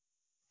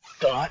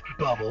Thought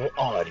Bubble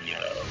Audio.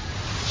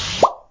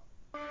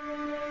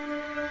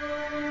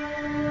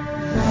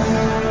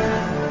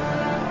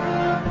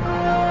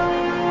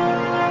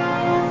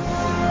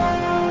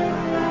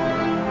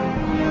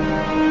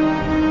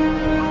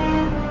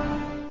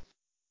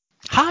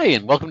 Hi,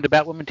 and welcome to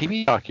Batwoman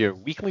TV Talk, your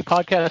weekly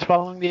podcast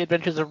following the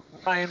adventures of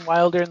Ryan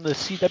Wilder and the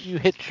CW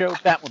hit show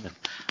Batwoman.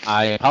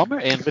 I am Palmer,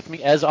 and with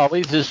me, as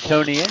always, is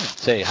Tony Ann.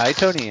 Say hi,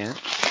 Tony Ann.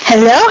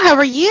 Hello, how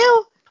are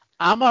you?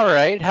 I'm all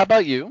right. How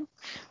about you?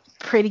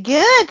 Pretty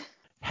good.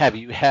 Have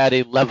you had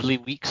a lovely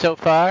week so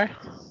far?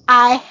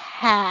 I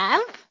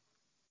have.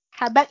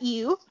 How about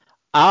you?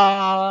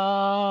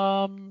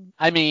 I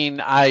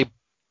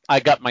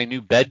got my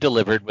new bed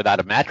delivered without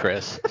a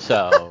mattress,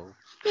 so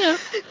yeah,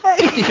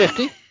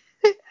 50-50.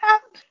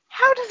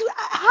 How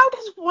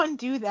does one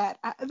do that?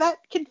 That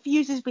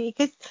confuses me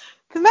because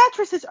the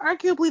mattress is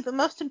arguably the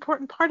most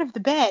important part of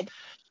the bed.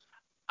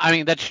 I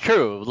mean, that's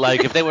true.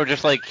 Like, if they were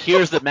just like,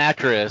 here's the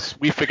mattress,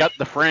 we forgot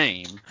the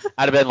frame,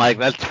 I'd have been like,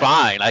 that's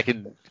fine. I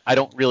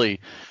don't really,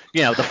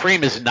 the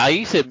frame is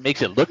nice. It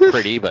makes it look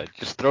pretty, but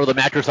just throw the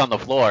mattress on the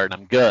floor and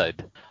I'm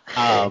good.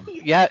 I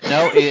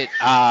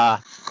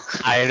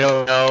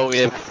don't know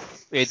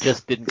if it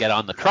just didn't get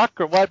on the truck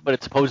or what, but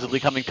it's supposedly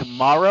coming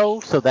tomorrow,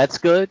 so that's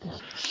good.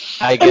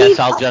 I guess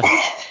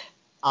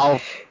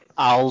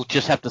I'll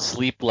just have to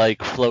sleep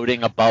like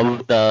floating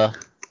above the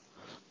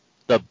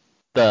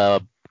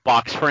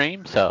box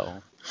frame,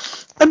 so.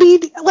 I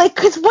mean, like,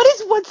 because what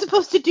is one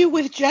supposed to do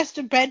with just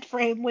a bed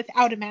frame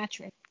without a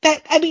mattress?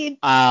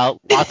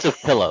 Lots of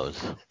pillows.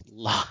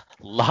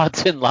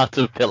 Lots and lots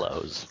of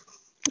pillows.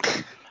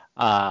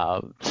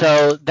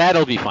 So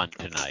that'll be fun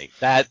tonight.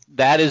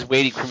 That is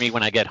waiting for me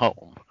when I get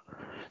home.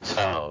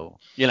 So,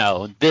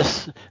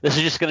 this is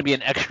just going to be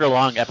an extra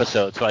long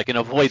episode, so I can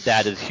avoid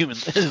that as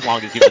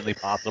long as humanly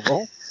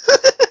possible.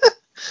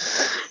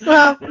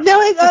 Well,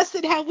 knowing us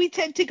and how we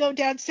tend to go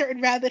down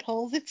certain rabbit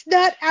holes, it's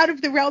not out of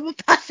the realm of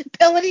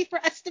possibility for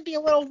us to be a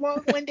little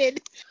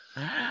long-winded.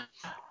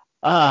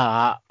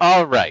 All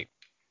right.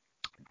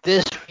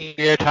 This week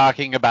we're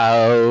talking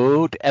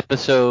about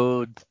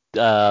episode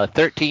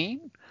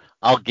 13.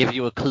 I'll give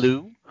you a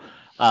clue.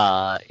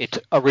 It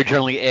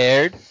originally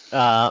aired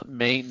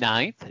May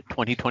 9th,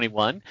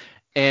 2021,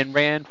 and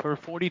ran for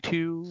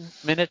 42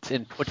 minutes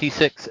and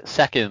 26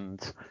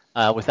 seconds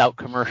without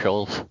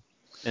commercials.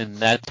 And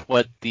that's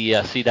what the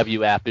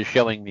CW app is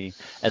showing me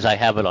as I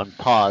have it on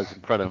pause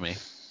in front of me.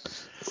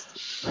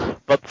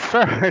 But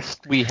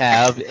first, we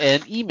have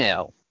an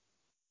email.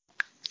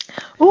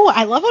 Ooh,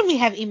 I love when we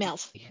have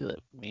emails. Let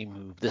me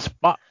move this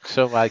box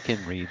so I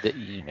can read the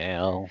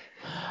email.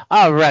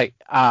 All right.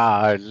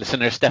 Our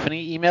listener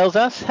Stephanie emails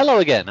us. Hello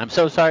again. I'm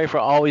so sorry for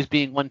always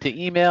being one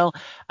to email.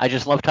 I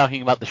just love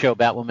talking about the show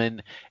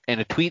Batwoman,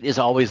 and a tweet is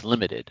always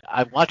limited.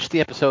 I watched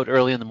the episode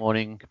early in the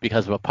morning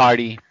because of a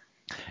party,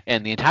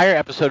 and the entire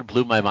episode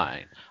blew my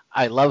mind.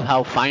 I love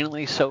how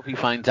finally Sophie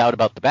finds out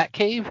about the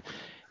Batcave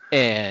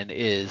and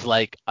is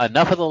like,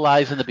 enough of the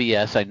lies and the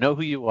BS. I know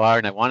who you are,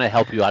 and I want to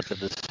help you out of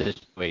this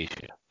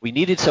situation. We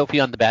needed Sophie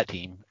on the Bat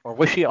team, or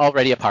was she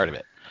already a part of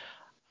it?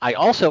 I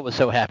also was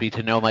so happy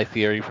to know my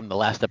theory from the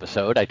last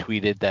episode. I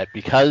tweeted that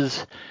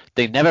because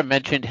they never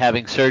mentioned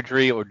having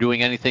surgery or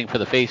doing anything for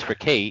the face for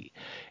Kate,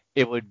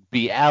 it would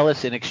be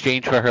Alice in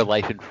exchange for her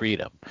life and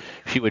freedom.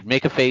 She would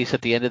make a face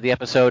at the end of the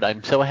episode.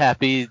 I'm so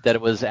happy that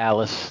it was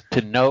Alice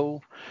to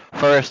know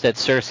first that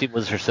Cersei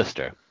was her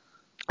sister.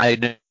 I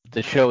know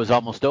the show is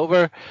almost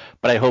over,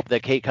 but I hope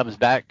that Kate comes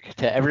back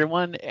to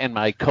everyone and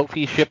my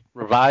Kofi ship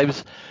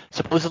revives.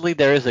 Supposedly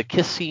there is a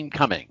kiss scene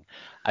coming.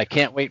 I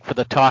can't wait for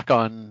the talk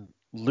on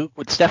Luke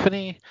with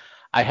Stephanie.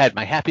 I had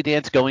my happy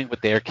dance going with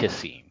their kiss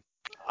scene.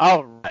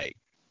 All right.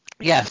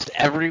 Yes,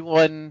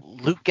 everyone.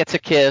 Luke gets a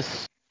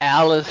kiss.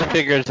 Alice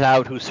figures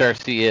out who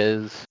Cersei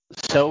is.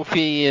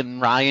 Sophie and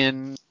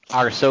Ryan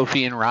are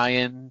Sophie and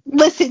Ryan.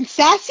 Listen,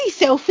 Sassy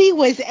Sophie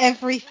was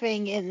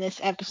everything in this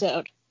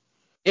episode.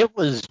 It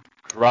was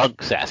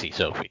drunk Sassy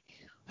Sophie.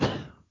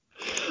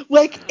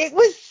 Like, it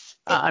was...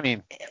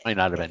 it might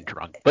not have been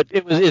drunk, but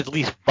it was at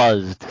least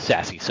buzzed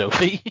Sassy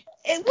Sophie.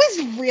 It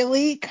was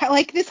really,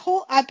 like, this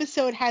whole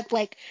episode had,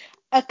 like,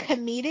 a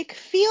comedic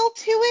feel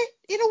to it,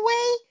 in a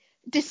way,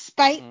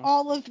 despite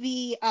all of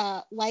the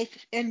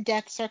life and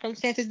death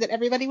circumstances that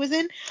everybody was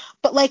in.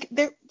 But, like,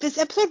 this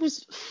episode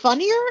was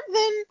funnier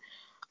than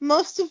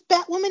most of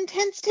Batwoman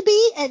tends to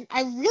be, and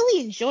I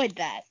really enjoyed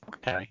that.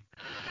 Okay.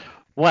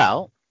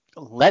 Well,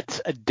 let's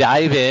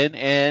dive in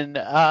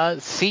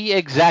and see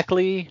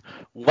exactly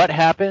what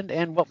happened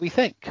and what we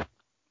think.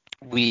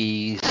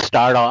 We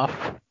start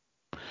off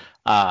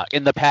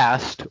in the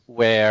past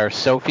where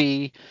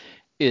Sophie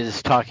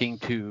is talking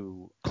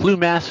to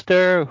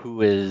Cluemaster,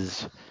 who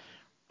is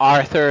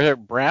Arthur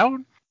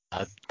Brown.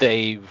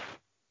 They've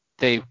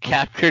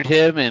captured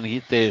him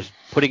and they're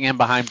putting him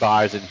behind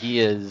bars, and he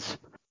is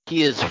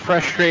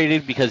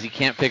frustrated because he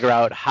can't figure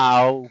out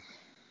how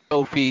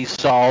Sophie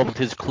solved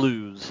his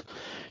clues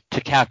to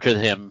capture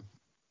him,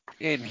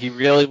 and he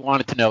really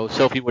wanted to know.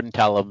 Sophie wouldn't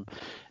tell him,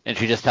 And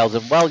she just tells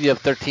him, well, you have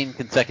 13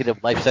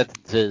 consecutive life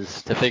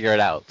sentences to figure it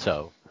out.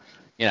 So,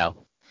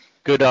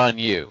 good on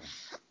you.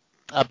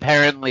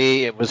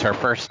 Apparently, it was her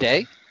first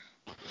day.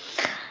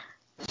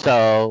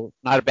 So,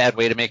 not a bad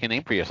way to make a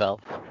name for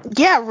yourself.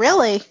 Yeah,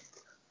 really.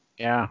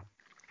 Yeah.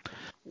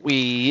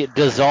 We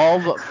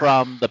dissolve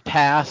from the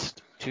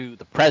past to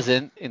the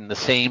present in the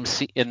same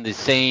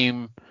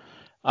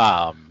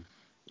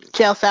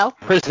jail cell.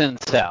 Prison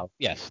cell.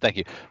 Yes, thank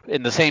you.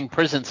 In the same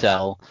prison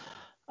cell,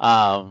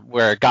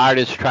 where a guard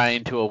is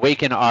trying to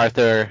awaken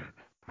Arthur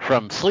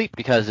from sleep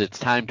because it's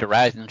time to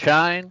rise and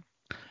shine.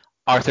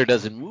 Arthur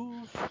doesn't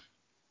move.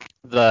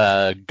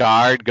 The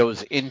guard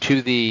goes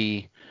into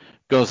the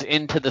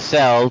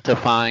cell to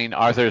find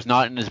Arthur's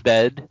not in his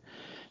bed.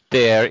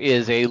 There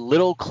is a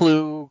little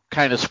clue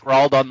kind of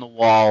scrawled on the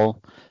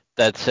wall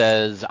that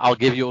says, I'll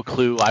give you a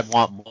clue, I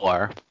want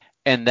more.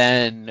 And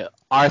then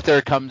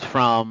Arthur comes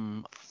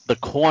from the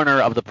corner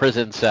of the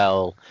prison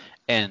cell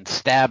and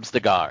stabs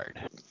the guard.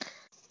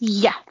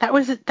 Yeah,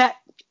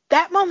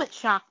 that moment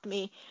shocked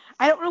me.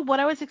 I don't know what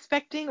I was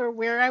expecting or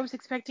where I was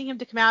expecting him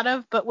to come out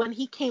of, but when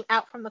he came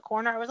out from the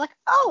corner, I was like,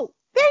 oh,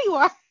 there you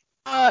are.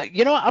 I'm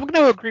going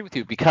to agree with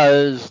you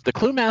because the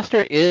Clue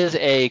Master is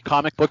a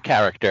comic book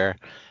character.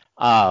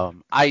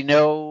 I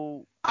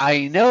know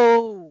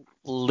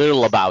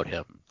little about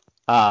him.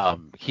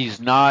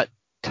 He's not,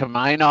 to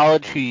my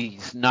knowledge,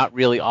 he's not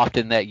really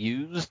often that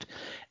used,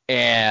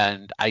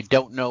 and I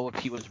don't know if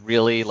he was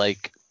really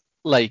like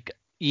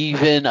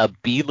even a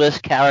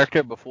B-list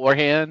character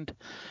beforehand.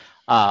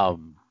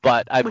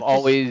 But I've Which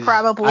always is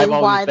probably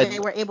why been, they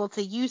were able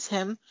to use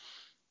him.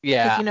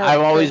 yeah,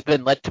 I've always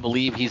been led to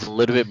believe he's a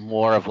little bit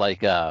more of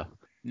like a,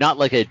 not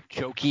like a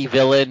jokey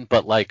villain,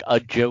 but like a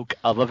joke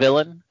of a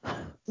villain.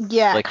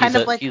 Yeah, Like kind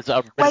of like he's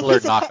a Riddler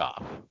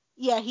knockoff.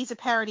 Yeah, he's a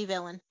parody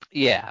villain.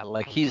 Yeah,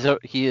 like he's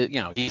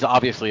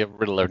obviously a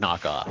Riddler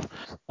knockoff.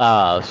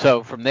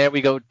 So from there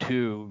we go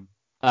to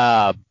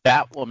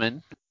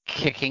Batwoman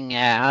kicking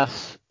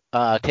ass,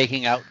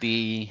 taking out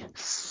the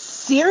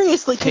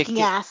seriously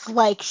kicking ass.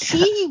 Like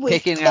she was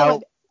taking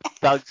out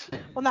thugs.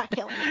 Well, not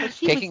killing, but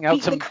she taking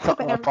was out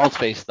some false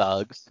face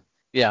thugs.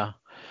 Yeah.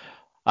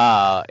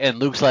 And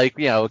Luke's like,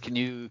 can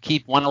you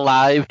keep one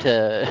alive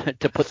to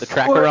put the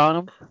tracker on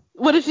him?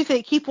 What did she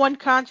say? Keep one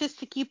conscious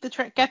to keep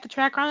get the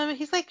tracker on him. And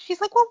she's like,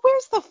 well,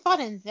 where's the fun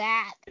in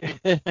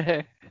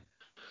that?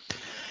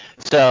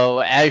 So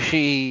as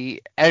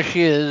she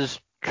is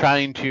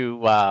trying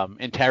to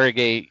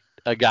interrogate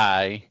a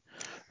guy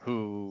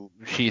who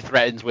she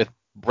threatens with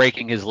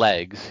breaking his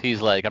legs,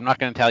 he's like, I'm not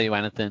going to tell you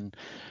anything.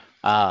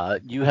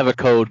 You have a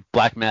code,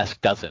 Black Mask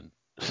doesn't.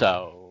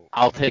 So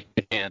I'll take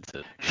the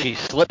chances. She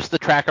slips the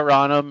tracker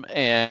on him,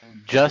 and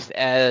just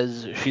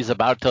as she's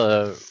about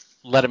to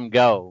let him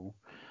go,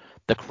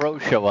 the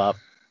Crows show up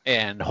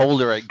and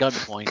hold her at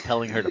gunpoint,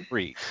 telling her to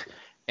freeze.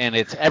 And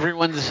it's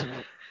everyone's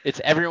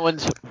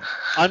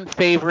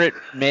unfavorite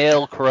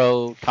male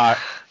crow,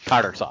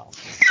 tartar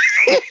sauce.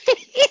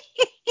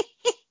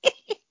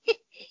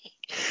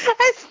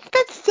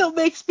 That still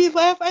makes me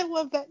laugh. I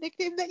love that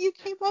nickname that you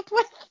came up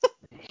with.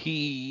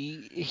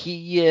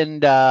 He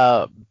and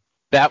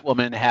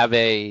Batwoman have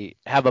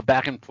a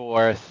back and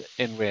forth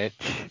in which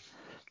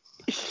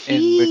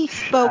she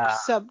spoke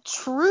some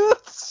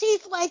truth.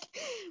 She's like,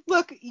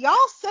 look, y'all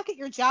suck at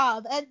your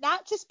job, and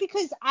not just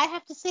because I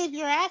have to save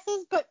your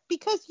asses, but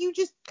because you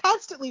just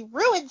constantly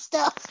ruin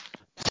stuff.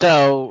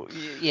 So,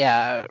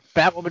 yeah,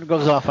 Batwoman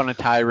goes off on a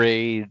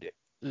tirade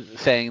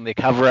saying they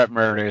cover up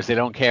murders. They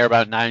don't care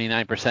about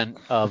 99%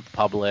 of the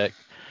public.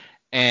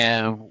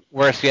 And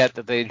worse yet,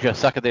 that they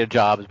just suck at their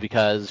jobs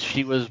because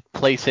she was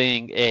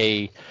placing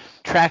a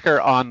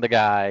tracker on the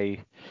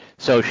guy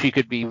so she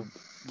could be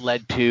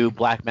led to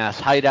Black Mass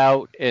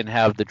hideout and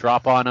have the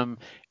drop on him,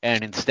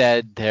 and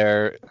instead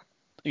they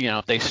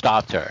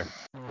stopped her.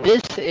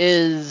 This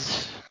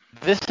is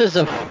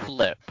a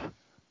flip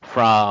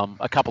from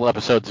a couple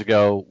episodes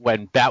ago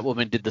when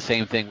Batwoman did the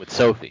same thing with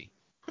Sophie.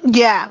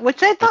 Yeah,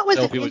 which I thought was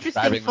an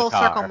interesting full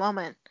circle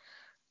moment.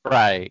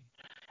 Right.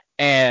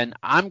 And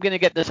I'm going to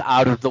get this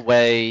out of the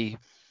way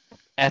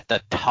at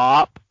the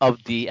top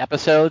of the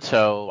episode,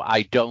 so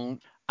I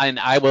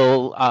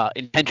will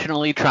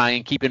intentionally try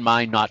and keep in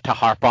mind not to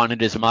harp on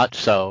it as much,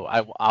 so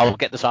I'll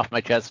get this off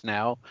my chest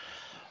now.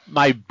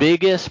 My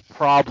biggest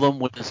problem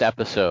with this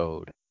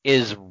episode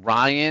is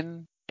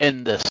Ryan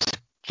and the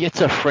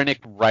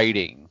schizophrenic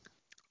writing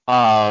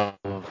of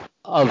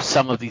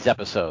some of these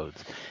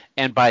episodes.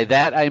 And by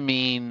that I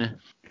mean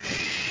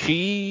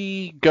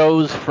she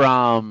goes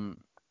from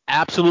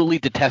absolutely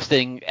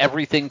detesting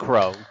everything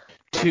Crow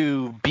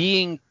to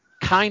being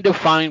kind of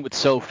fine with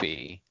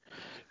Sophie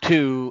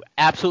to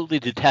absolutely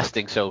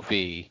detesting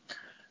Sophie.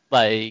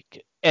 And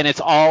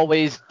it's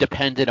always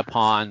dependent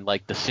upon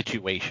the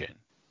situation.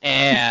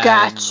 And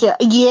gotcha.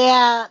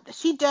 Yeah,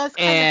 she does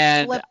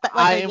kind of flip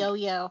like a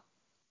yo-yo.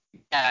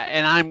 Yeah,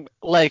 and I'm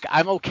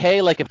okay.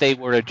 If they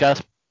were to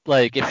just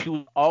if she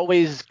was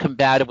always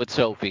combative with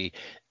Sophie,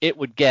 it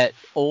would get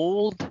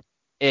old.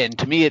 And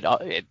to me,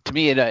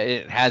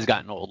 it has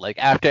gotten old.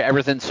 After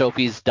everything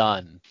Sophie's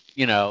done,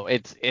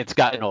 it's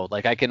gotten old.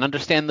 Like I can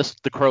understand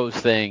the crows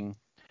thing,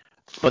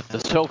 but the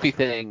Sophie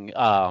thing,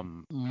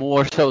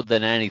 more so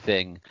than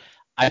anything,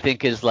 I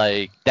think is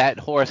like that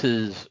horse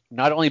has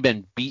not only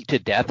been beat to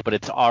death, but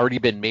it's already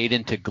been made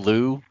into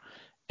glue,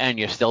 and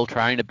you're still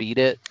trying to beat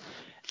it,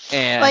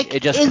 and Like,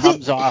 it just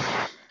comes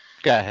off.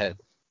 Go ahead.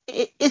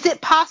 is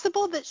it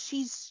possible that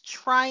she's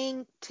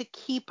trying to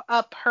keep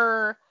up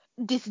her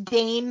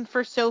disdain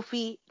for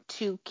Sophie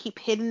to keep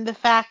hidden the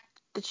fact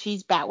that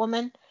she's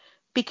Batwoman?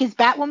 Because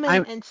Batwoman I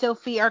and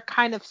Sophie are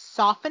kind of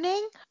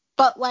softening,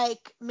 but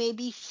like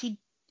maybe she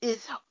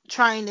is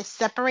trying to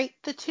separate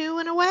the two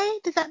in a way.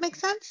 Does that make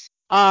sense?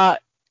 uh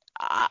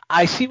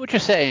I see what you're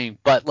saying,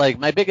 but like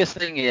my biggest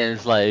thing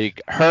is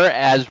like her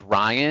as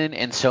Ryan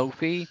and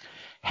Sophie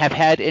have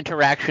had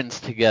interactions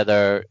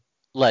together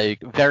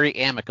like very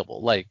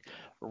amicable. Like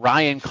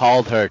Ryan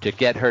called her to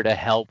get her to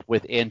help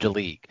with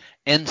Angelique,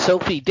 and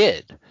Sophie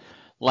did.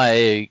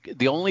 Like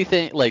the only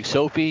thing, like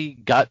Sophie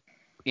got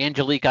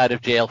Angelique out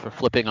of jail for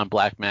flipping on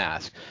Black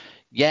Mask.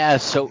 Yeah,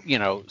 so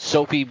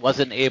Sophie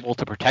wasn't able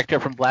to protect her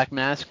from Black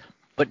Mask,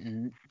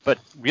 but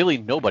really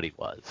nobody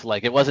was.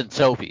 Like it wasn't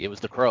Sophie, it was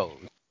the Crows.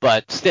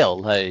 But still,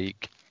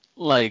 like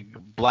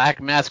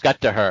Black Mask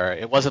got to her.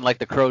 It wasn't like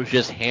the Crows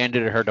just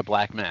handed her to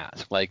Black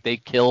Mask. Like they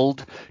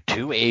killed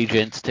two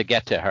agents to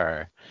get to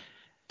her.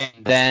 And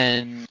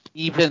then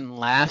even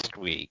last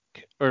week,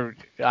 or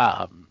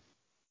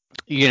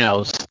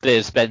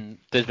there's been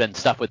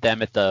stuff with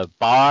them at the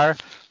bar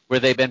where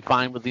they've been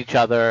fine with each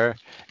other,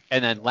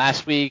 and then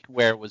last week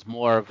where it was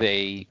more of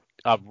a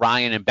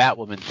Ryan and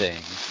Batwoman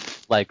thing.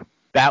 Like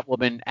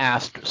Batwoman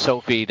asked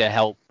Sophie to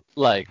help,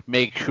 like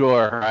make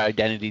sure her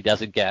identity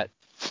doesn't get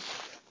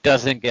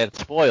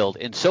spoiled,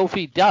 and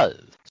Sophie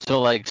does.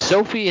 So like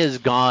Sophie has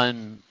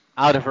gone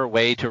out of her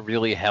way to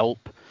really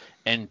help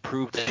and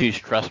prove that she's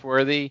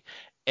trustworthy.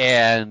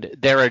 And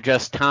there are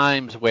just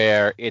times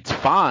where it's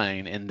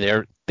fine and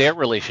their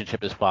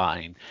relationship is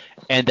fine.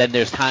 And then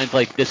there's times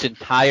like this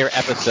entire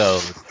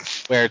episode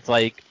where it's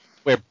like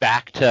we're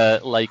back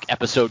to like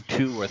episode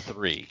 2 or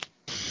 3.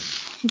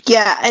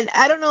 Yeah, and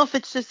I don't know if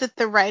it's just that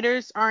the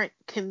writers aren't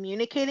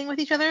communicating with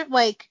each other,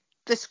 like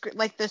the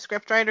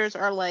script writers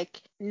are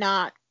like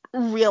not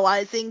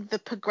realizing the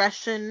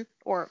progression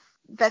or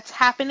that's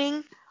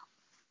happening.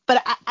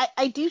 But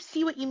I do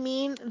see what you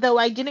mean, though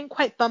I didn't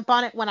quite bump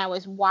on it when I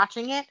was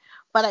watching it,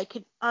 but I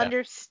could Yeah.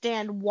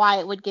 understand why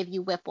it would give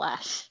you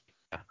whiplash.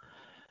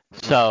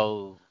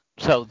 So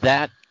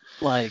that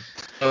like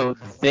so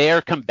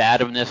their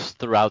combativeness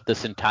throughout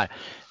this entire,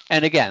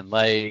 and again,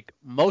 like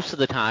most of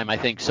the time I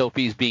think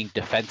Sophie's being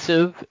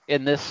defensive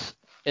in this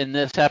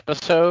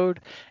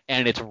episode,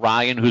 and it's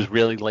Ryan who's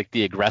really like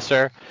the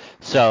aggressor.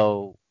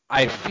 So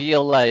I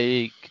feel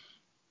I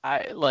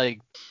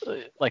like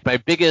my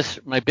biggest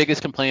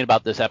complaint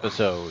about this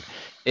episode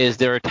is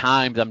there are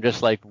times I'm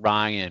just like,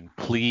 Ryan,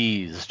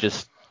 please,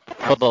 just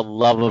for the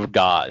love of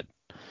God,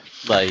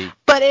 like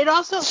But it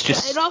also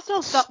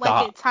felt like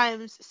stop. at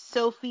times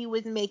Sophie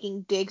was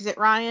making digs at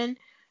Ryan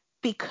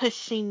because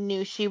she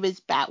knew she was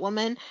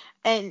Batwoman,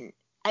 and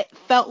I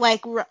felt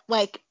like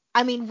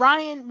I mean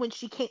Ryan when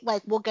she came,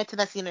 like we'll get to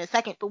that scene in a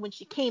second, but when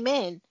she came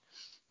in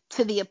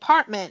to the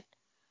apartment,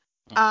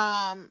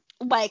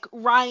 like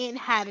Ryan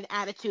had an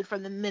attitude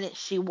from the minute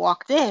she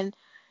walked in,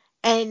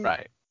 and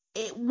Right.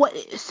 what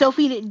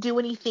Sophie didn't do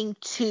anything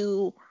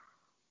to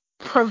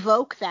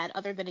provoke that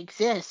other than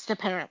exist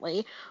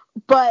apparently,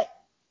 but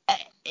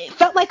it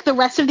felt like the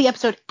rest of the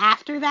episode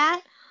after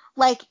that,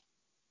 like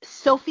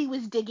Sophie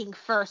was digging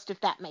first, if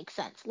that makes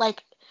sense.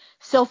 Like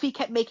Sophie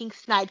kept making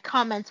snide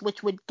comments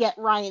which would get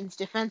Ryan's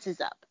defenses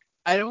up.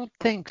 I don't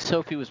think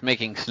Sophie was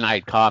making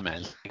snide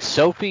comments.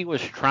 Sophie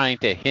was trying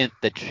to hint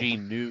that she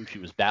knew she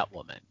was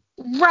Batwoman.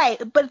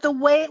 Right, but the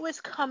way it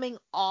was coming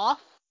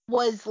off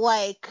was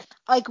like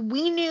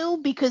we knew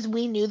because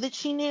we knew that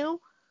she knew.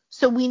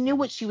 So we knew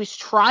what she was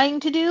trying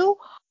to do,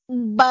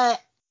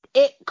 but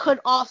it could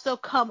also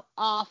come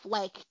off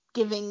like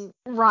giving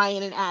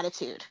Ryan an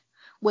attitude,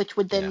 which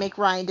would then Yeah. make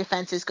Ryan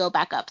defenses go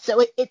back up.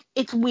 So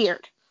it's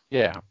weird.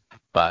 Yeah.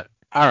 But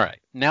all right,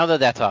 now that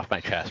that's off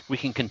my chest, we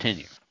can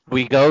continue.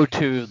 We go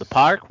to the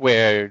park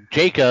where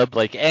Jacob,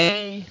 like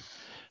any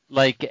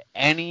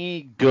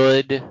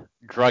good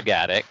drug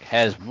addict,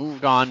 has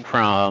moved on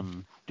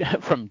from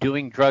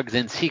doing drugs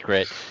in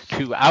secret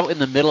to out in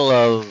the middle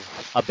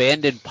of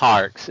abandoned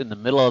parks in the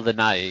middle of the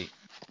night,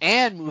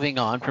 and moving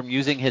on from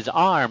using his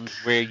arms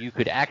where you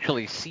could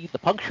actually see the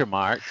puncture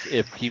marks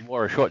if he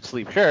wore a short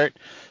sleeve shirt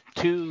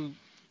to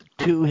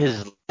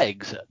his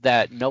legs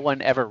that no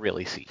one ever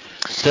really sees.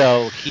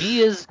 So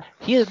he is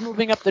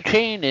moving up the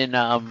chain in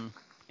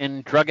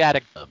drug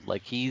addictdom.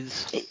 Like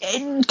he's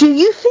Do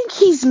you think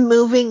he's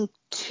moving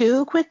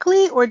too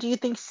quickly, or do you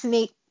think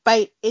snake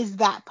bite is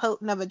that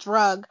potent of a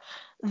drug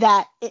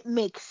that it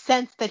makes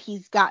sense that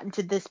he's gotten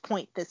to this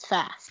point this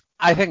fast?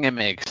 I think it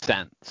makes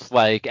sense.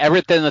 Like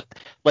everything that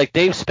like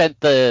they've spent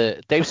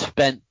the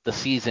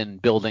season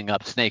building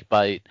up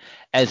Snakebite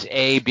as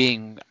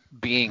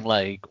being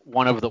like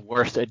one of the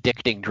worst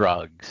addicting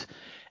drugs.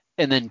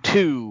 and then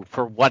two,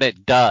 for what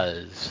it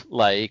does,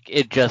 like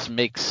it just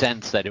makes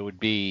sense that it would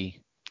be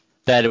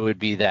that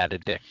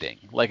addicting.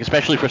 Like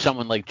especially for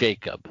someone like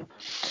Jacob.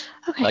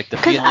 Okay. Like the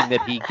feeling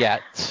that he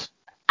gets.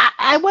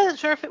 I wasn't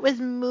sure if it was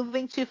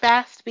moving too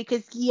fast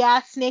because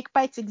snake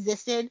bites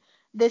existed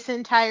this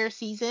entire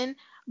season,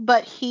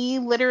 but he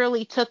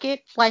literally took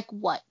it like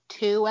what,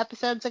 2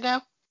 episodes ago?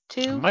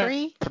 Two,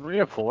 three? 3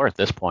 or 4 at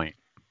this point.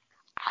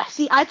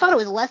 See, I thought it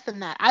was less than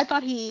that. I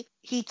thought he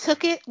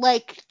took it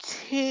like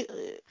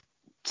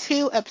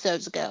two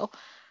episodes ago,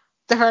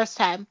 the first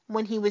time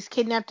when he was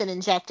kidnapped and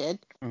injected.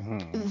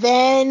 Mm-hmm.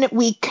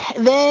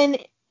 Then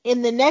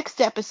in the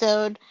next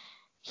episode,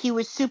 he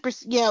was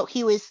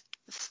he was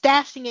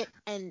stashing it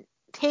and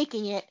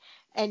taking it,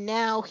 and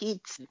now he's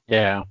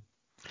So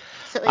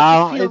it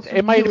just feels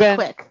it might have really been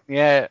quick.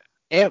 Yeah,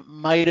 it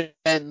might have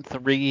been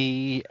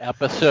 3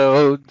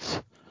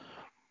 episodes,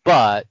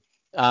 but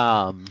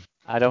I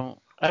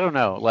don't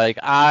know. Like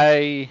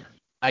I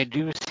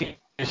do see what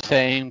you're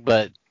saying,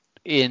 but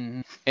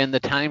in the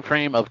time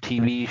frame of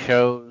TV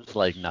shows,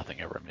 like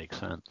nothing ever makes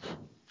sense.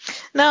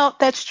 No,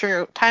 that's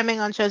true. Timing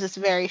on shows is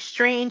very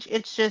strange.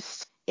 It's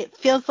just, it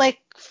feels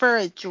like for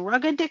a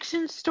drug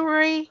addiction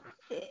story,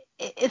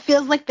 it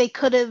feels like they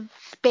could have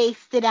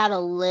spaced it out a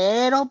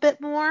little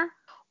bit more,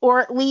 or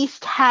at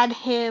least had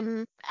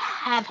him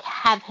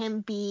have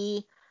him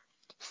be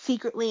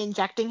secretly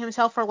injecting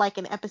himself for like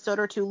an episode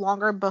or two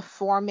longer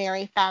before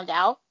Mary found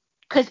out.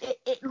 Because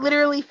it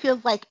literally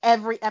feels like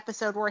every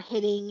episode we're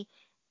hitting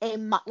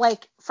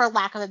like, for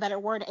lack of a better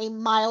word, a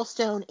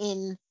milestone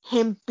in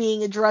him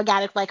being a drug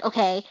addict. Like,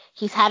 okay,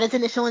 he's had his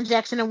initial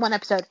injection in one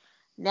episode.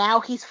 Now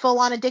he's full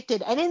on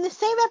addicted. And in the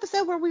same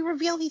episode where we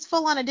reveal he's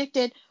full on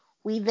addicted,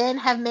 we then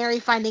have Mary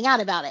finding out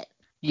about it.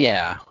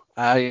 Yeah,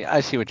 I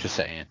see what you're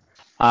saying.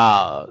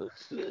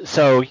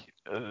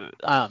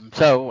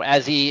 So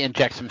as he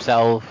injects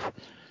himself,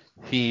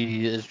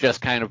 he is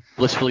just kind of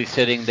blissfully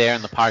sitting there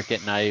in the park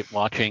at night,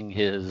 watching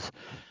his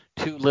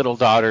 2 little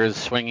daughters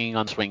swinging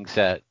on swing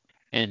set,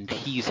 and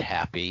he's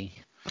happy.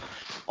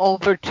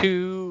 Over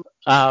to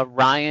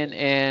Ryan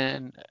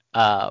and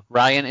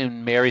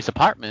Mary's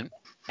apartment.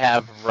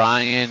 Have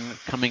Ryan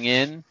coming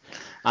in,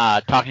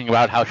 talking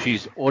about how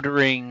she's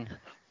ordering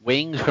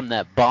wings from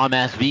that bomb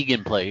ass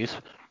vegan place,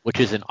 which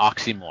is an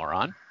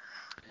oxymoron.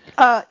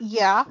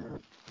 Yeah.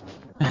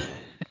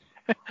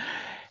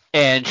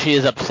 And she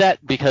is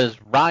upset because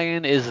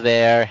Ryan is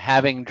there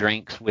having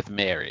drinks with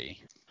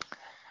Mary.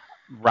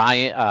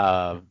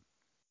 Ryan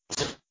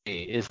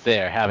is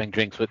there having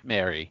drinks with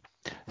Mary.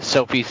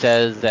 Sophie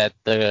says that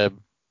the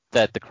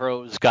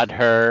Crows got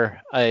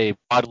her a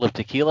bottle of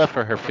tequila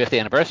for her 5th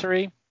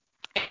anniversary,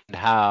 and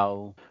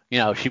how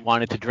she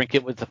wanted to drink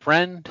it with a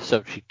friend,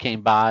 so she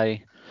came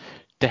by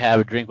to have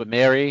a drink with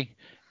Mary.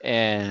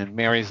 And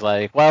Mary's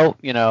like, well,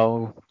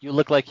 you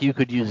look like you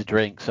could use a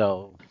drink,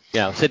 so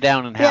sit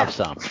down and have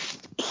some.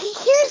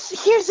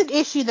 Here's an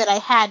issue that I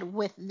had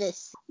with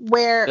this,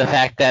 where the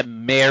fact that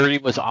Mary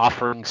was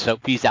offering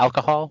Sophie's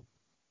alcohol.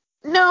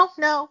 No.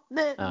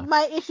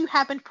 My issue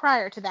happened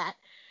prior to that.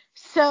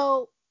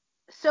 So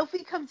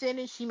Sophie comes in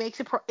and she makes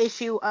a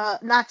issue.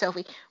 Not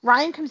Sophie.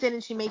 Ryan comes in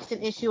and she makes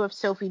an issue of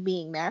Sophie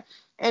being there,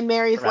 and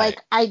Mary's Right.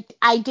 like,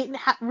 I didn't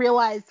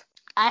realize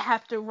I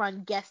have to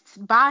run guests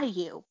by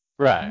you.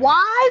 Right.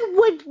 Why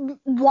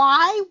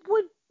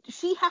would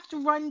she have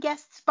to run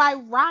guests by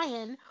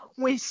Ryan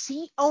when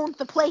she owned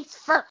the place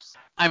first?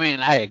 I mean,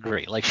 I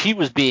agree. Like she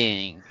was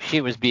being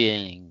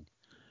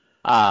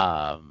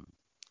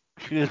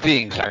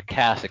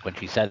sarcastic when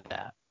she said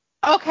that.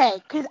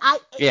 Okay, because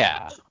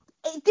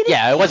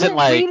it wasn't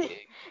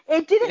like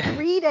it didn't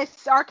read as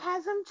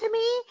sarcasm to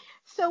me.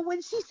 So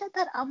when she said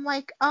that, I'm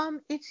like,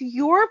 it's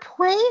your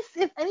place.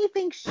 If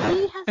anything,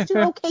 she has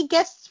to okay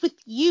guests with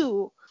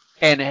you.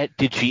 And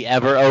did she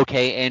ever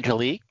okay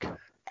Angelique?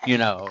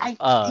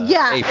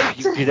 A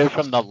fugitive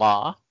from the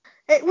law.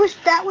 That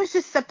was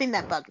just something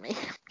that bugged me.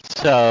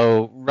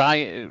 So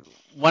Ryan,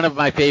 one of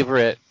my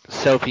favorite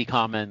Sophie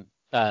comments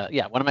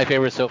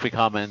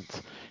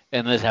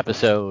in this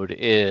episode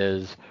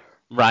is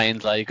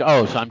Ryan's like,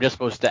 oh, so I'm just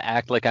supposed to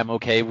act like I'm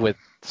okay with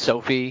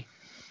Sophie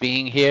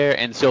being here?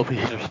 And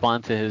Sophie's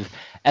response is,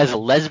 as a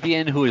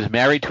lesbian who is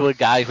married to a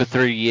guy for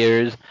 3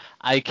 years,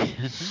 I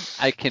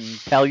can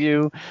tell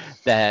you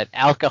that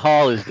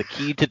alcohol is the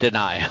key to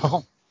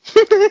denial.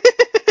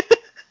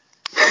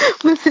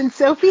 Listen,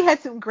 Sophie had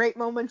some great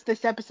moments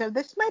this episode.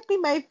 This might be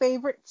my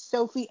favorite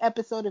Sophie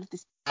episode of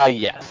this.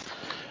 Yes.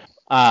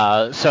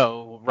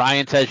 So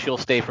Ryan says she'll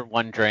stay for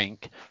one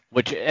drink,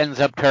 which ends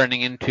up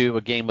turning into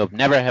a game of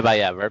Never Have I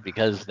Ever,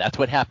 because that's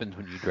what happens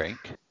when you drink.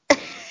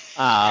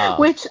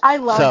 Which I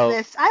love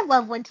this. I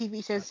love when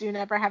TV shows do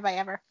Never Have I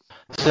Ever.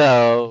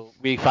 So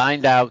we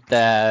find out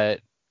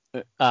that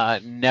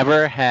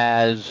never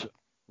has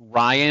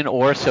Ryan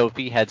or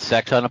Sophie had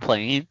sex on a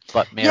plane,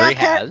 but Mary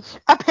has.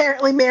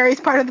 Apparently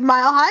Mary's part of the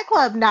Mile High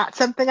Club. Not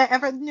something I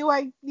ever knew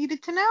I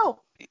needed to know.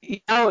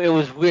 It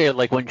was weird.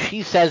 Like when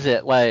she says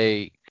it,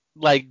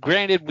 like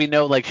granted we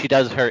know like she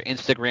does her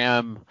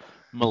Instagram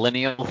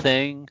millennial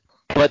thing,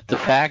 But the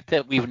fact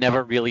that we've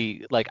never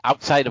really, like,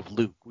 outside of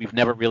Luke, we've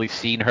never really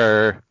seen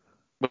her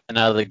with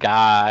another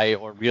guy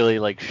or really,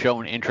 like,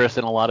 shown interest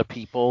in a lot of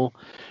people,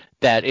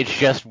 that it's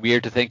just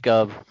weird to think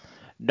of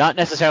not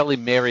necessarily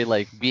Mary,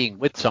 like, being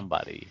with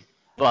somebody,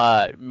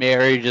 but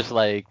Mary just,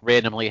 like,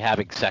 randomly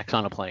having sex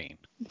on a plane.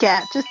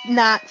 Yeah, just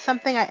not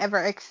something I ever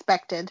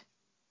expected.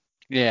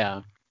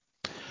 Yeah.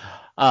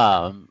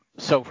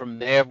 So from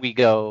there we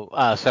go.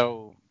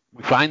 So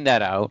we find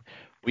that out.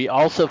 We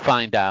also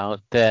find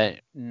out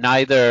that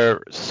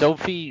neither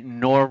Sophie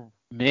nor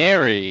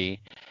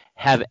Mary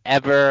have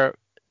ever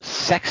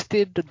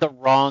sexted the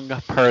wrong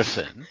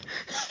person.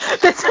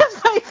 This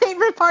is my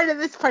favorite part of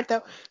this part,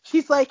 though.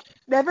 She's like,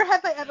 never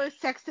have I ever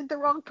sexted the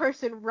wrong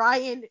person,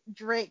 Ryan,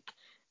 drink.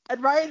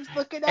 And Ryan's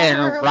looking at And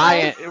her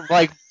Ryan,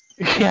 like,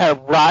 yeah,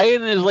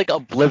 Ryan is like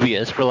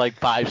oblivious for like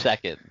 5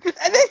 seconds.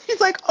 and then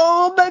she's like,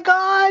 oh my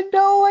god,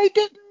 no, I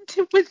didn't.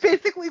 It was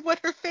basically what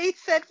her face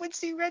said when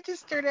she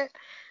registered it.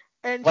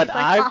 And What she's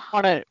like, I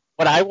wanna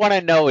what I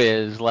wanna know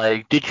is,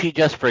 like, did she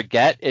just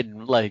forget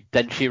and, like,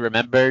 then she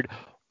remembered,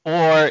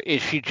 or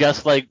is she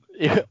just like,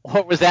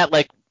 or was that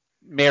like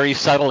Mary's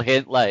subtle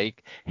hint,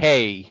 like,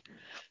 hey,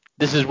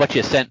 this is what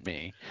you sent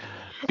me?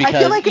 I feel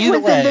Because like it either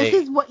was this way,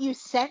 is what you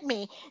sent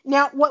me.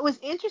 Now, what was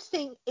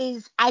interesting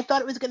is I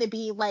thought it was going to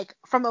be like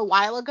from a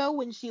while ago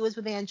when she was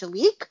with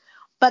Angelique,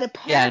 but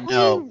yeah, apparently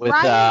no, with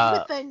Ryan's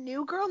with a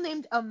new girl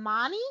named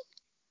Amani.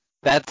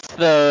 that's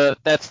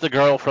the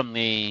girl from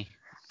the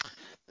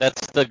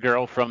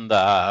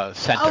Oh,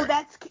 center.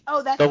 that's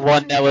The the one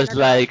community that was center girl.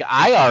 like,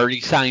 I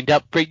already signed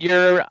up for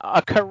your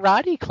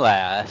karate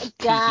class.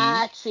 Teehee.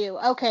 Got you.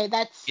 Okay,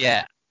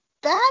 Yeah.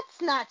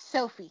 that's not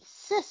Sophie's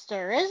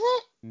sister, is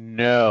it?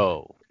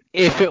 No.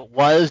 If it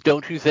was,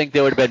 don't you think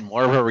there would have been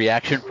more of a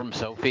reaction from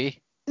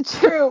Sophie?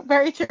 True,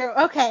 very true.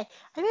 Okay,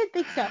 I didn't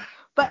think so.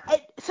 But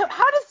so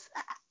how does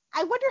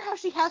I wonder how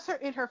she has her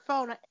in her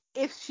phone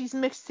if she's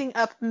mixing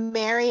up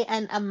Mary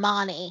and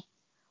Amani.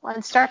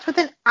 One starts with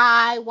an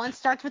I, one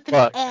starts with an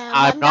Look, M.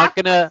 I'm I'm not not.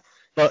 gonna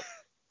look.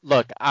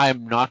 Look,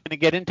 I'm not gonna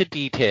get into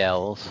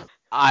details.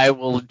 I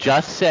will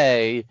just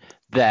say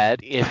that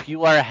if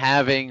you are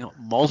having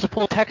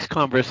multiple text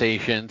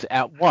conversations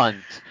at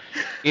once,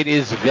 it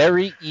is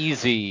very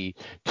easy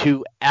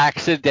to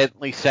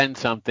accidentally send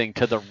something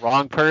to the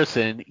wrong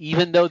person,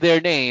 even though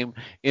their name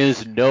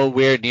is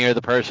nowhere near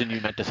the person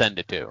you meant to send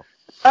it to.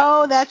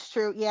 Oh, that's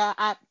true. Yeah,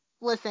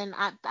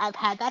 I've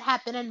had that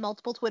happen in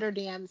multiple Twitter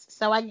DMs,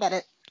 so I get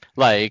it.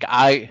 Like,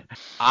 I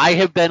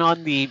have been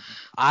on the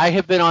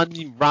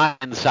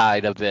Ryan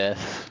side of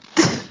this,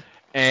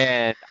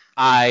 and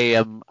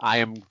I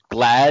am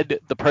glad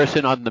the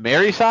person on the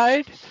Mary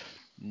side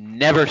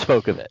never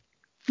spoke of it.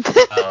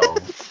 So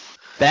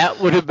that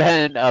would have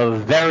been a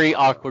very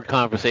awkward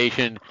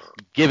conversation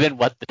given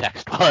what the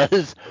text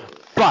was.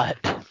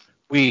 But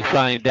we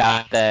find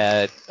out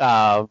that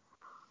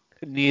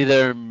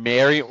neither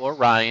Mary or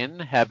Ryan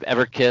have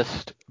ever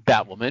kissed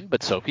Batwoman,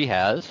 but Sophie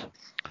has.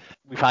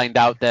 We find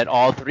out that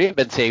all three have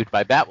been saved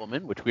by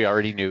Batwoman, which we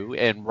already knew,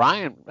 and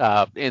Ryan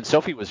and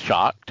Sophie was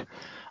shocked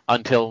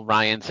until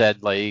Ryan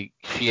said, like,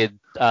 she had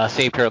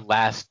saved her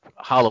last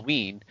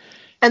Halloween,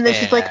 And then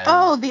she's like, and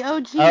 "Oh, the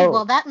OG. oh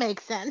Well, that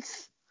makes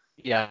sense."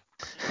 yeah,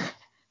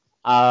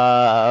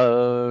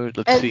 let's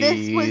And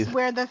this see, was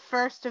where the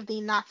first of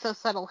the not so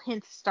subtle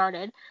hints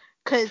started,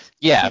 because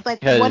yeah, she's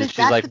like, "What because is she's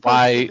that like,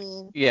 supposed to why,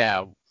 mean?"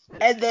 yeah,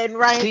 And then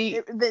see,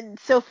 then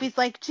Sophie's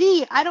like,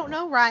 "Gee, I don't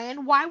know,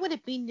 Ryan. Why would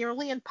it be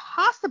nearly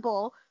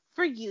impossible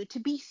for you to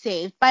be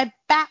saved by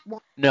Batwoman?"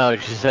 no,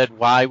 she said,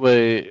 why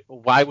would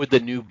the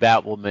new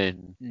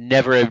Batwoman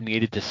never have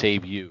needed to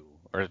save you,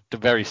 or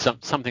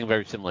something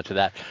very similar to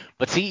that.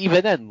 But see,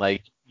 even then,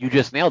 like, you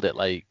just nailed it.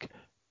 Like,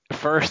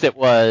 first it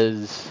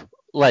was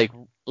like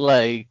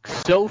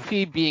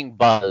Sophie being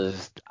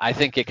buzzed. I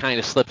think it kind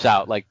of slips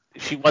out. Like,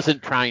 she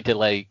wasn't trying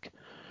to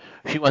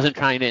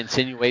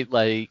insinuate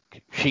like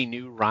she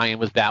knew Ryan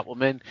was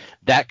Batwoman.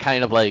 That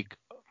kind of, like,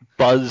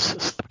 buzz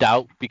slipped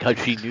out because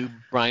she knew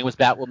Ryan was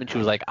Batwoman. She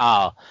was like,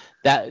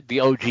 that the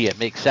OG, it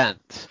makes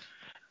sense.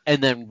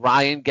 And then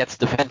Ryan gets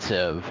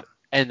defensive,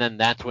 and then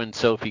that's when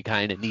Sophie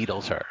kind of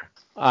needles her.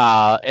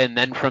 And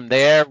then from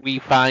there, we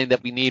find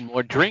that we need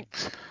more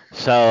drinks.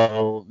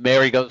 So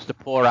Mary goes to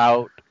pour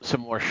out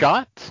some more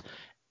shots,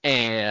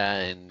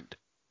 and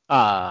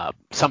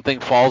something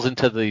falls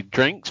into the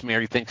drinks.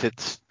 Mary thinks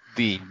it's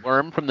the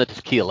worm from the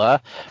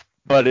tequila,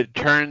 but it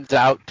turns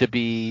out to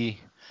be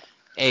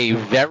a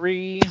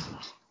very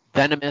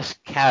venomous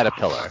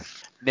caterpillar.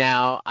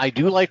 Now, I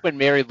do like when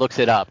Mary looks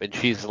it up and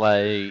she's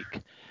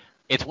like,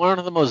 it's one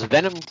of the most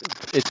venomous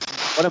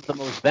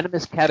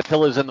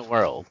caterpillars in the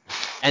world.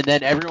 And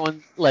then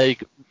everyone,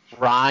 like,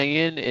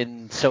 Ryan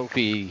and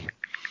Sophie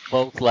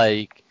both,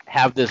 like,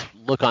 have this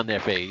look on their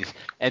face,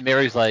 and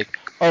Mary's like,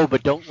 "Oh,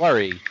 but don't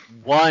worry,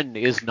 one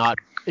is not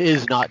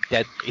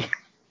deadly."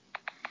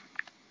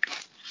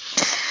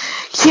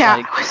 Yeah,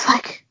 Like, I was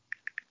like,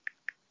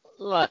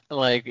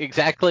 like,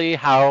 exactly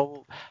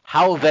how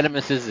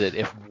venomous is it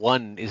if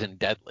one isn't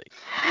deadly?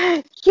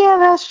 "Yeah,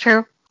 that's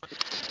true."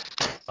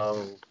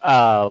 So,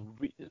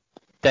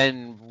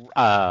 then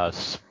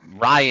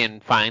Ryan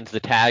finds the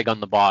tag on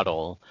the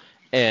bottle,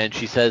 and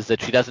she says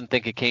that she doesn't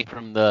think it came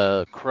from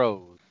the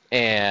crows,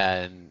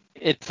 and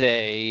it's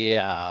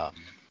a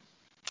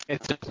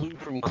clue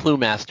from Clue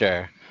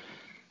Master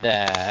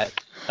that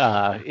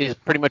is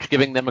pretty much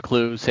giving them a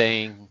clue,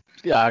 saying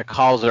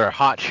calls her a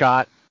hot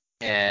shot,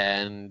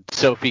 and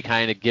Sophie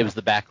kind of gives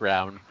the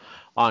background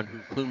on who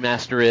Clue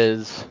Master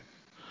is.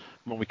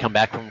 When we come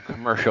back from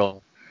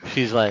commercial,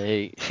 she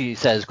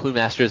says Clue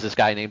Master is this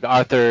guy named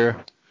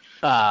Arthur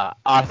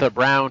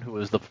Brown, who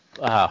was the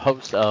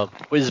host of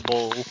Quiz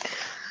Bowl,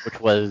 which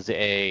was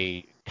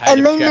a kind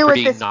of Jeopardy knockoff. And they knew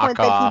at this point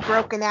that he'd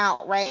broken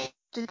out, right?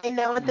 Did they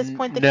know at this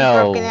point that he'd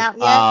broken out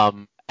yet?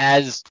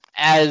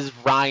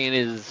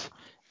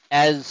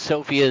 As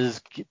Sophie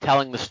is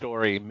telling the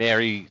story,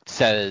 Mary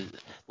says,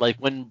 like,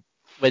 when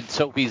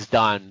Sophie's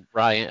done,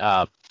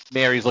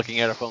 Mary's looking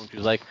at her phone.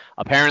 She's like,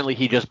 apparently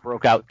he just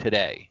broke out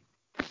today.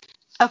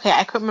 Okay,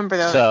 I couldn't remember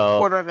the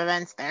order of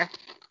events there.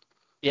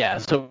 Yeah,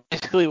 so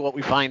basically what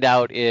we find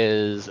out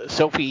is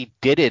Sophie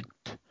didn't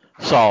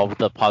solve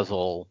the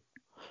puzzle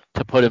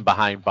to put him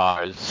behind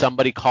bars.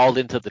 Somebody called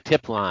into the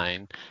tip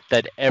line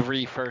that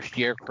every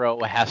first-year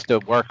crow has to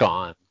work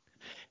on,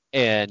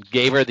 and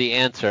gave her the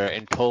answer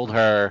and told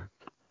her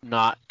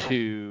not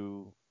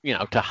to,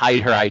 to hide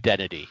her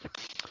identity.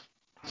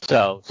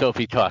 So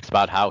Sophie talks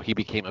about how he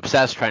became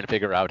obsessed trying to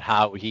figure out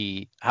how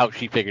she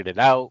figured it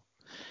out,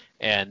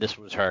 and this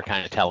was her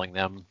kind of telling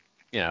them,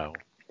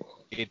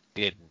 it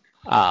didn't.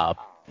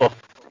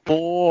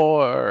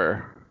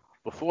 Before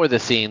the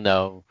scene,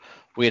 though,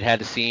 we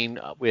had a scene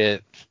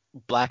with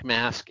Black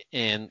Mask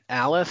and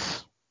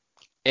Alice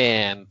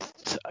and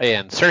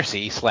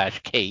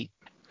Cersei / Kate.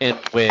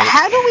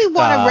 How do we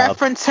want to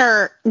reference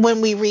her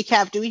when we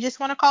recap? Do we just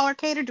want to call her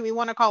Kate, or do we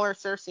want to call her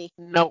Cersei?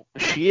 No,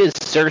 she is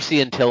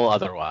Cersei until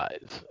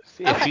otherwise.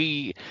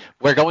 Okay.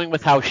 We're going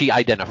with how she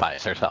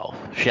identifies herself.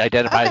 She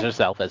identifies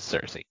herself as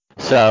Cersei.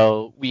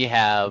 So we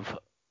have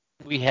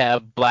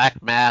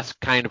Black Mask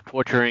kind of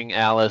torturing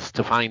Alice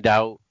to find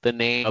out the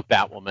name of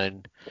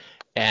Batwoman,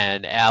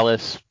 and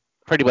Alice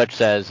pretty much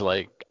says,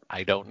 like,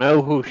 I don't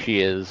know who she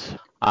is.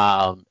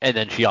 And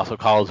then she also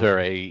calls her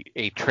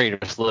a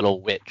traitorous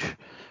little witch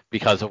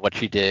because of what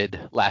she did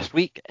last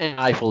week, and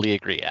I fully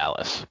agree,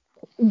 Alice.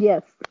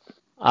 Yes.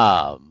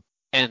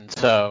 And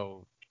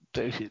so,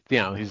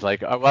 he's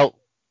like, oh, well,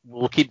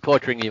 we'll keep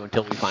torturing you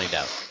until we find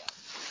out.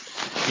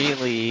 He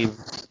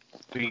leaves.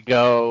 We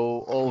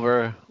go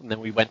over, and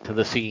then we went to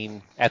the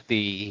scene at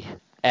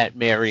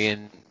Mary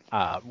and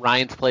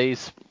Ryan's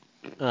place.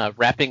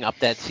 Wrapping up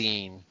that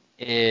scene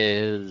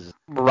is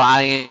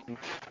Ryan,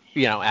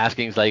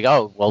 asking, he's like,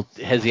 oh, well,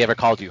 has he ever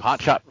called you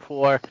hotshot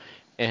before?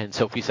 And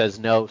Sophie says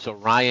no. So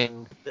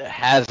Ryan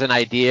has an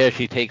idea.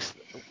 She takes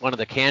one of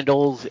the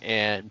candles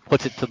and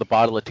puts it to the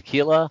bottle of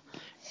tequila,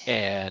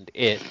 and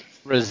it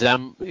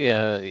resembles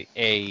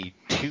a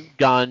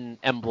two-gun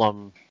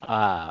emblem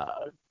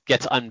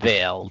gets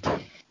unveiled,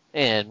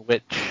 and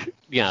which,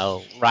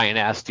 Ryan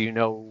asks, do you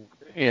know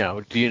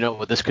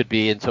what this could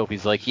be? And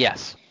Sophie's like,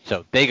 yes.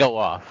 So they go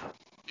off.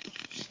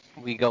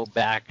 We go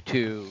back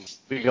to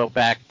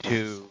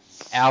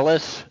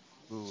Alice,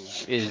 who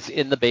is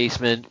in the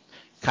basement,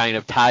 kind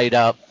of tied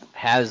up,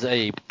 has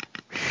a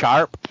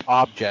sharp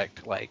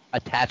object like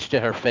attached to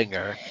her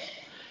finger,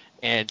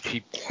 and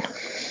she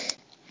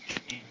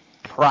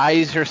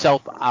pries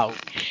herself out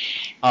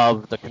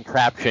of the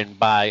contraption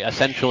by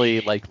essentially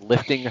like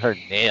lifting her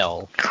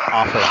nail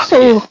off her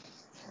skin. Ooh.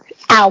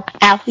 Ow.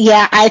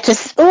 Yeah,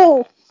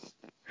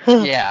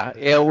 Yeah,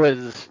 it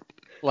was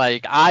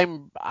like,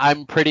 I'm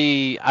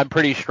pretty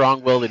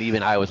strong-willed, and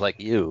even I was like,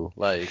 you,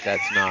 like,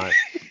 that's not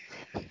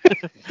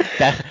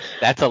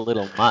that's a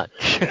little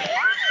much.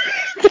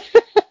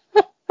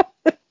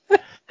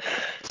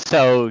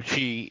 So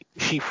she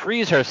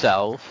frees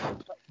herself,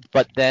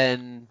 but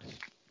then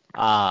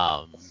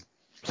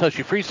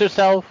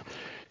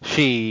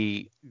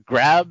she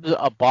grabs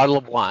a bottle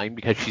of wine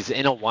because she's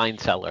in a wine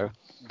cellar,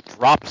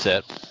 drops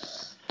it.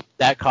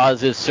 That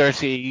causes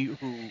Cersei,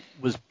 who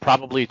was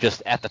probably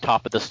just at the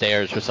top of the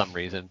stairs for some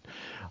reason,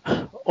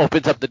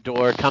 opens up the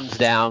door, comes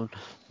down,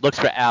 looks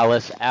for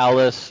Alice.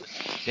 Alice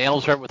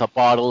nails her with a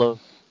bottle of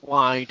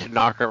wine to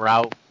knock her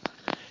out,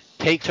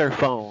 takes her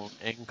phone,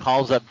 and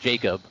calls up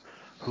Jacob,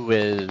 who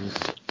is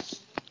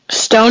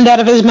stoned out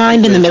of his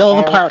mind in the middle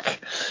of the park.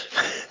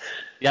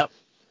 Yep.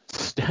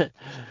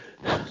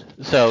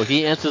 So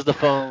he answers the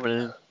phone,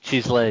 and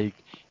she's like,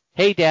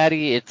 hey,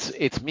 Daddy,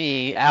 it's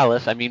me,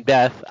 Alice. I mean,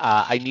 Beth.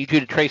 I need you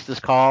to trace this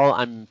call.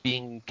 I'm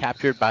being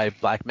captured by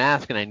Black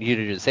Mask, and I need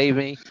you to save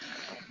me.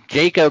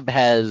 Jacob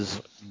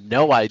has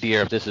no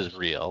idea if this is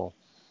real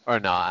or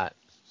not,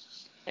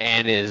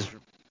 and is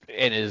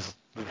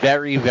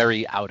very,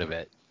 very out of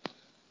it.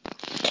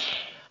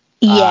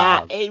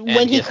 Yeah,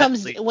 when he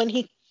comes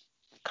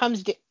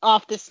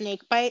off the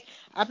snake bite,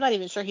 I'm not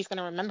even sure he's going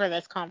to remember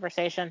this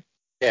conversation.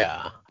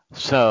 Yeah.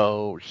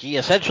 So he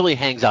essentially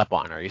hangs up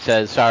on her. He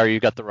says, sorry,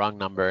 you got the wrong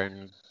number,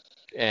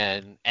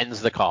 and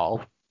ends the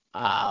call.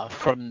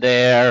 From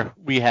there,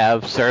 we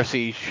have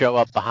Cersei show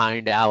up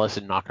behind Alice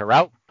and knock her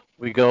out.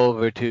 We go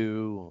over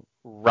to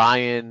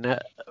Ryan,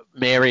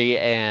 Mary,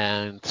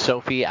 and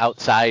Sophie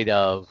outside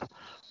of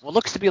what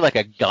looks to be like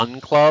a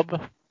gun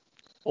club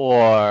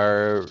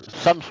or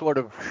some sort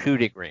of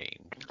shooting range.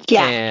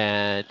 Yeah.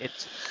 And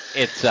it's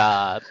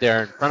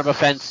they're in front of a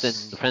fence and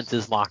the fence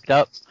is locked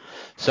up.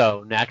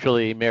 So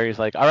naturally, Mary's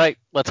like, "All right,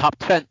 let's hop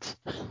the fence."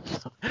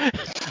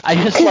 I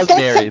just love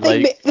Mary.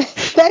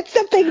 That's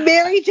something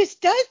Mary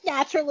just does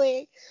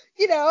naturally,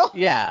 you know.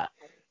 Yeah,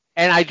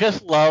 and I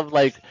just love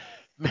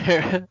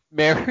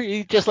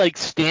Mary just like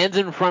stands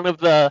in front of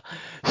the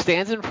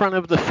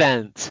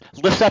fence,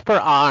 lifts up her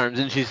arms,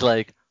 and she's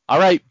like, "All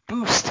right,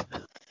 boost."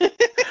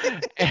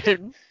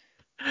 and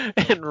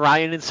and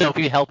Ryan and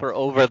Sophie help her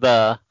over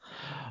the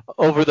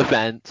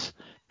fence.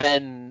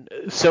 Then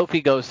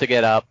Sophie goes to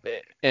get up,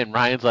 and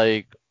Ryan's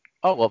like,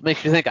 "Oh, what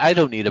makes you think I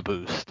don't need a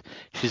boost?"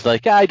 She's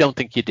like, "Yeah, I don't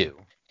think you do."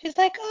 She's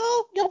like,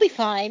 "Oh, you'll be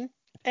fine."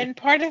 And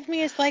part of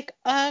me is like,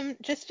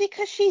 just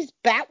because she's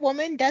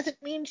Batwoman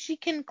doesn't mean she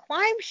can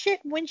climb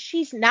shit when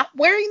she's not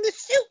wearing the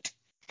suit.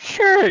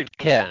 Sure it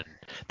can.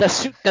 The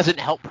suit doesn't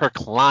help her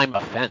climb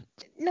a fence.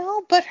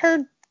 No, but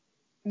her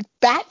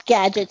bat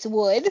gadgets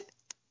would.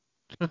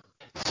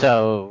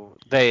 So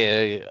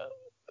they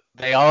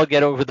all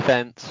get over the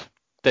fence.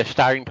 They're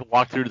starting to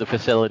walk through the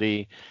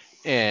facility,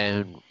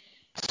 and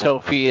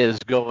Sophie is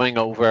going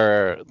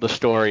over the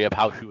story of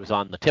how she was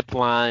on the tip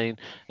line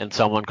and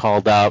someone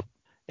called up,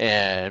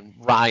 and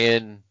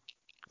Ryan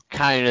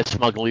kind of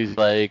smugly is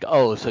like,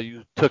 "Oh, so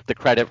you took the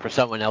credit for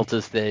someone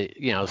else's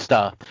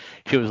stuff."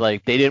 She was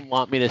like, "They didn't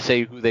want me to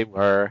say who they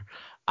were.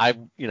 I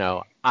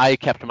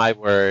kept my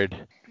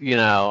word.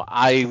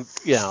 I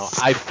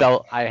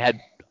felt I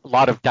had a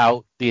lot of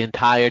doubt the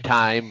entire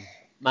time,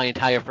 my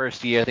entire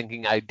first year,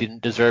 thinking I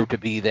didn't deserve to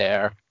be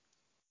there."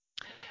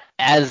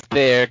 As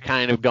they're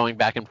kind of going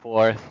back and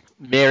forth,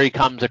 Mary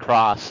comes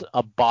across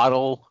a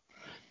bottle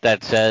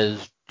that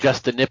says,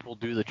 "Just a nip will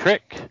do the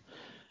trick."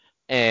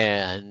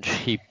 And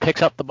he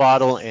picks up the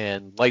bottle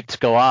and lights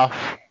go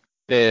off.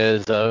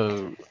 There's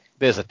a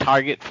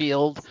target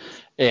field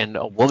and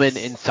a woman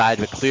inside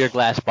of a clear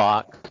glass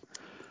box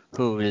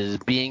who is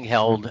being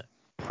held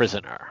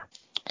prisoner.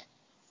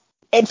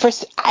 And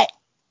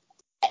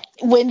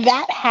when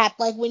that happened,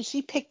 like when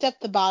she picked up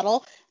the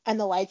bottle and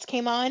the lights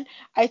came on,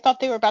 I thought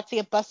they were about to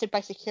get busted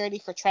by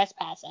security for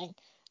trespassing.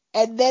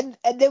 And then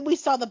we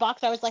saw the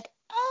box. I was like,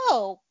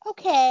 "Oh,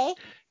 okay."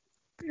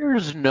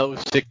 There's no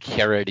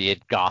security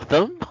at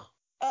Gotham.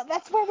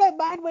 That's where my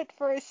mind went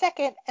for a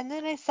second, and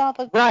then I saw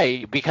the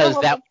Right, because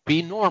that would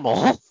be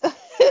normal.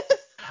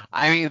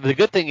 I mean, the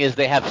good thing is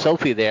they have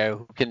Sophie there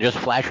who can just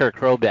flash her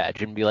crow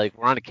badge and be like,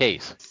 "We're on a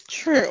case."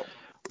 True.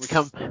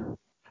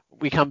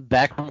 We come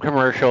back from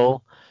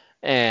commercial,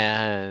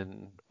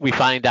 and we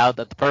find out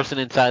that the person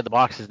inside the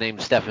box is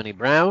named Stephanie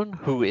Brown,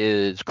 who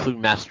is Clue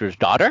Master's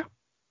daughter,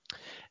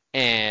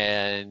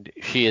 and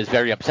she is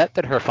very upset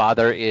that her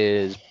father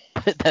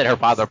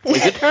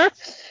poisoned her.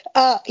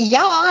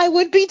 Yeah, I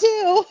would be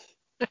too.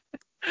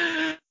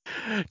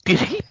 Did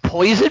he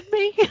poison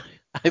me?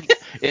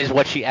 Is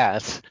what she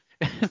asks.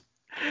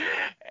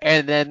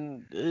 And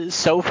then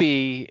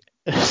Sophie's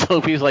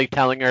like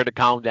telling her to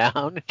calm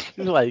down.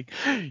 She's like,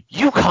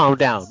 "You calm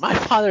down. My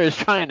father is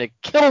trying to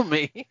kill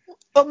me."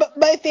 Oh, but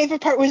my favorite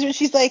part was when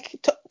she's like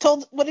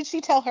told. What did she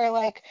tell her?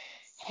 Like,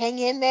 hang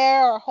in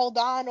there or hold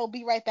on, we'll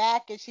be right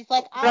back. And she's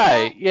like, I'm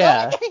Right, not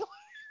yeah.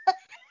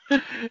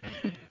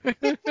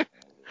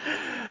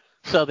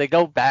 So they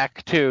go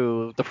back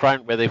to the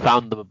front where they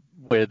found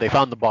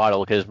the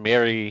bottle because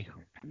Mary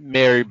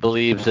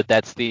believes that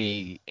that's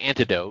the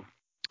antidote.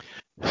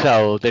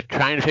 So they're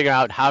trying to figure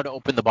out how to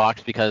open the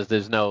box because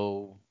there's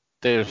no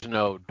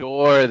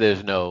door,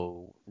 there's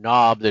no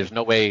knob, there's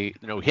no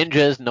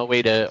hinges, no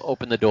way to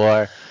open the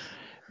door.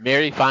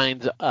 Mary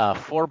finds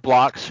 4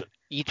 blocks,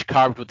 each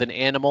carved with an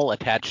animal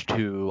attached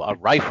to a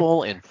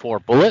rifle and 4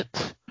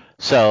 bullets.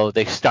 So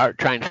they start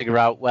trying to figure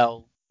out,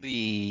 well,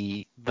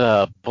 the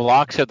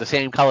blocks are the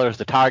same color as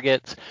the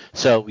targets,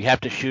 so we have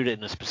to shoot it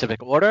in a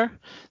specific order.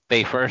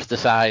 They first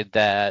decide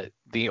that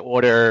the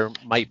order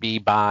might be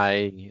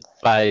by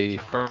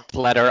first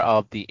letter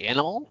of the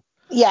animal.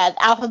 Yeah,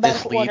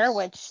 alphabetical order,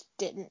 which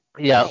didn't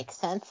make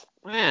sense.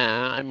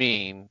 Yeah, I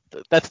mean,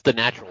 that's the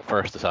natural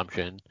first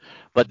assumption.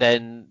 But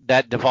then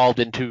that devolved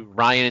into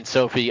Ryan and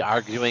Sophie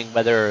arguing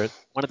whether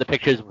one of the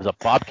pictures was a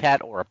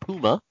bobcat or a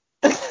puma.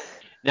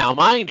 Now,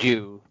 mind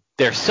you,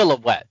 they're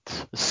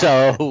silhouettes,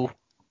 so...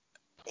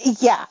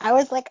 Yeah, I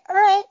was like, all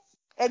right.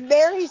 And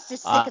Mary's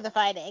just sick of the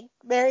fighting.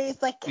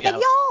 Mary's like, can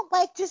y'all,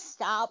 like, just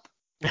stop?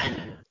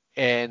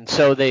 And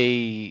so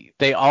they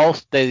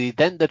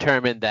then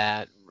determined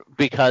that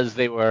because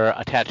they were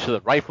attached to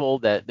the rifle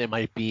that they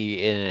might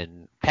be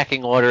in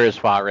pecking order as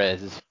far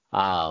as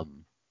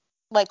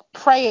like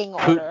praying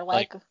order,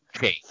 like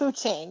chain. Food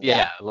chain.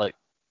 Yeah, like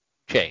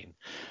chain.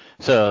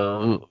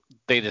 So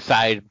they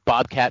decide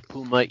bobcat,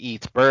 puma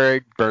eats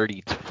bird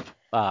eats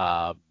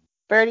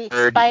spider eats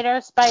fly.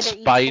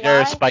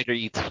 Spider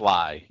eats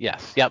fly.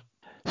 Yes, yep.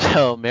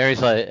 So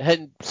Mary's like,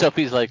 and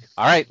Sophie's like,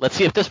 all right, let's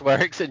see if this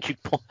works. And she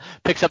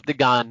picks up the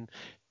gun.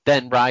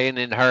 Then Ryan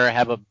and her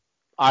have a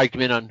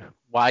argument on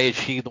why is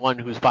she the one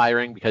who's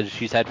firing because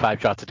she's had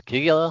 5 shots at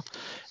tequila.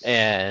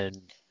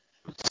 And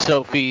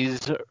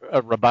Sophie's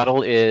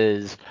rebuttal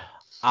is,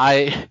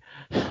 I.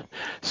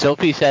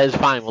 Sophie says,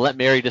 fine, we'll let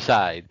Mary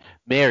decide.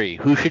 Mary,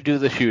 who should do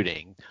the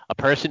shooting? A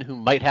person who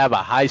might have a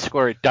high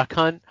score at duck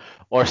hunt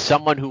or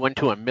someone who went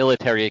to a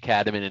military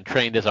academy and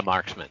trained as a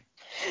marksman?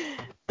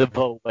 The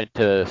vote went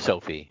to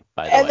Sophie,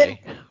 by the And then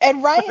way.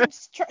 and Ryan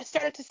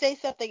started to say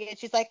something, and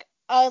she's like,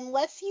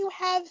 unless you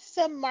have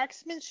some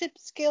marksmanship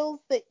skills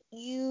that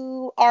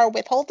you are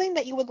withholding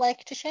that you would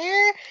like to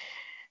share.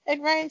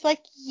 And Ryan's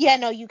like, yeah,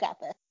 no, you got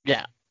this.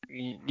 Yeah,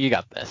 you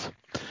got this.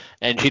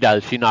 And she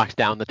does. She knocks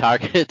down the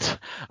targets.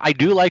 I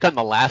do like on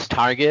the last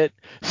target,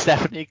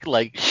 Stephanie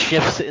like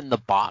shifts in the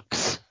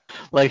box,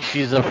 like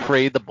she's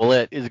afraid the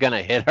bullet is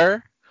gonna hit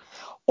her.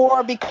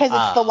 Or because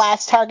it's the Uh,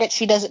 last target,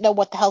 she doesn't know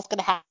what the hell's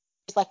gonna happen.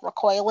 She's like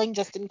recoiling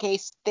just in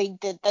case they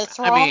did this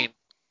I wrong. mean,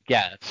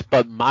 yes,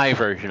 but my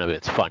version of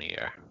it's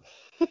funnier.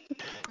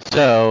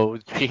 So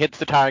she hits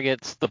the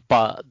targets.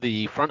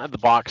 The front of the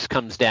box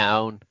comes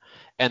down,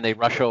 and they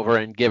rush over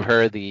and give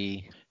her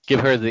the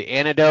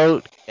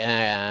antidote,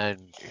 and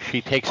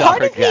she takes off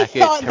Part her of me jacket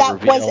thought to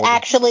that was reveal.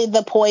 actually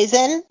the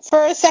poison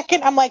for a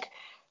second. I'm like,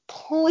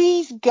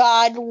 please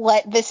God,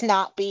 let this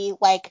not be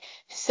like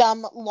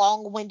some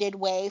long-winded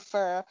way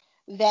for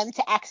them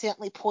to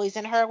accidentally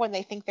poison her when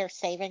they think they're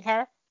saving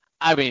her.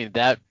 I mean,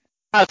 that.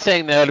 I'm not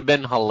saying that would have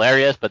been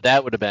hilarious, but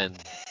that would have been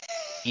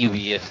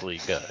deviously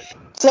good.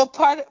 So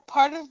part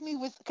of me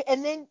was,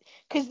 and then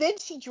because then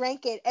she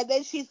drank it, and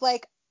then she's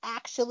like,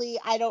 actually,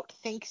 I don't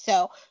think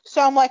so.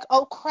 So I'm like,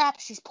 oh crap,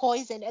 she's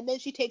poisoned. And then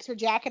she takes her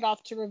jacket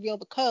off to reveal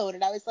the code,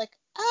 and I was like,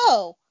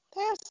 oh,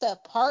 there's a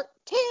part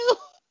two.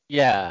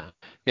 Yeah,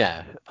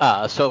 yeah.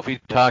 Sophie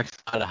talks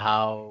about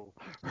how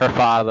her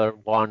father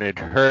wanted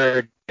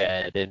her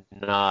dead and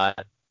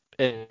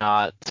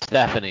not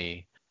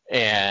Stephanie.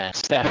 And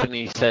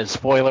Stephanie says,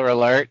 "Spoiler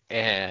alert!"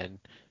 And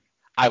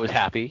I was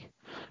happy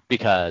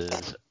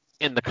because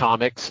in the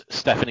comics,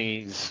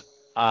 Stephanie's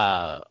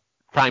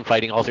crime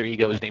fighting alter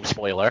ego is named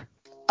Spoiler,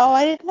 Oh,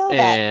 I didn't know that.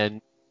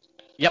 and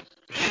yep,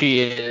 she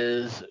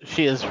is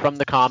from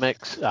the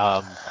comics.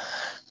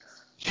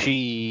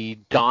 She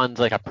dons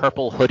like a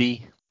purple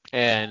hoodie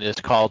and is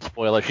called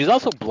Spoiler. She's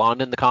also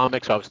blonde in the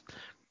comics, so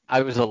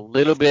I was a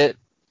little bit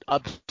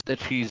upset that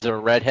she's a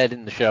redhead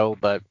in the show,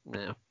 but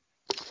yeah.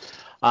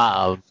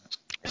 Um,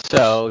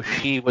 so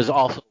she was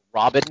also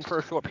Robin for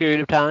a short period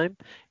of time,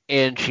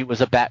 and she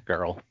was a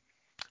Batgirl.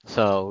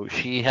 So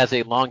she has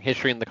a long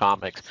history in the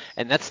comics,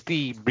 and that's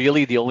the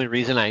only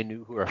reason I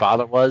knew who her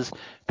father was,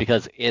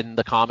 because in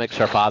the comics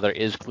her father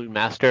is Clue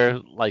Master,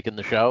 like in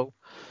the show.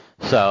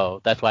 So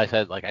that's why I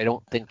said like I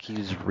don't think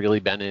he's really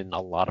been in a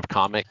lot of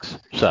comics.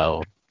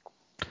 So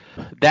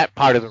that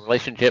part of the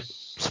relationship,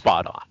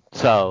 spot on.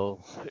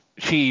 So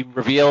she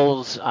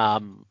reveals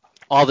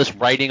all this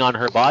writing on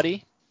her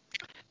body,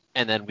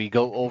 and then we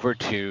go over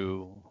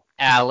to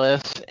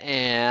Alice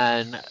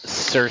and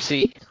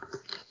Cersei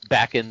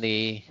back in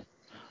the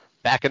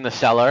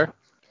cellar,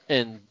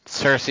 and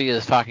Cersei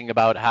is talking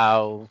about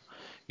how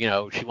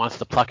she wants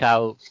to pluck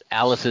out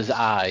Alice's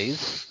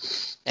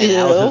eyes, and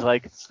Alice is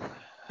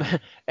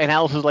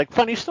Ew. like,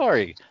 funny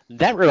story.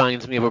 That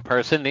reminds me of a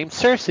person named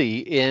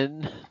Cersei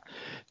in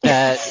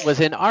that was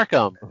in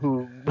Arkham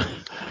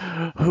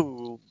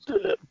who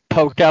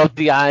poked out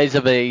the eyes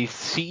of a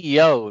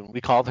CEO, and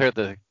we called her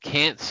the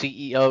can't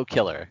CEO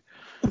killer.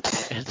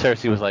 And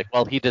Cersei was like,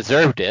 well, he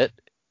deserved it.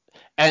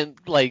 And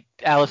like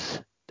Alice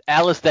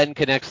then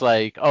connects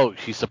like, oh,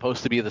 she's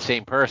supposed to be the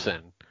same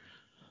person.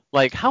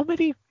 Like how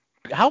many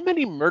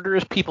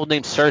murderous people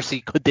named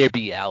Cersei could there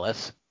be,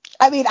 Alice?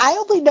 I mean, I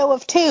only know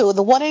of two: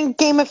 the one in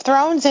Game of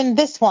Thrones and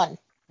this one.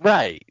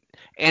 Right.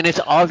 And it's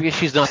obvious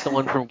she's not the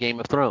one from Game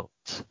of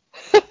Thrones.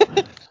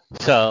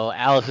 So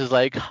Alice is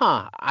like,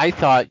 huh, I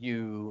thought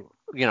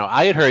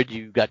I had heard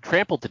you got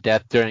trampled to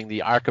death during the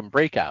Arkham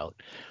breakout.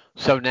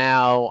 So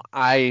now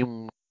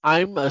I'm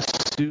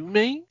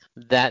assuming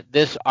that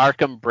this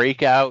Arkham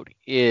breakout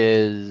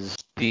is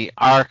the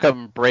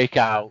Arkham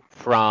breakout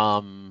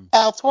from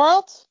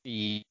Elseworlds?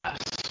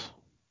 yes.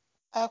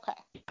 Okay.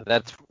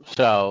 That's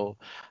so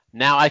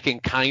now I can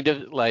kind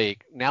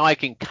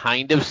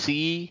of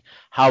see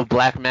how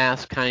Black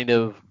Mask kind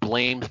of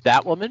blames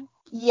Batwoman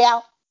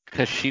Yeah.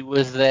 because she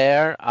was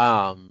there.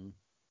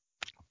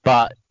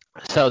 But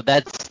so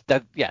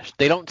that. Yes,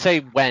 they don't say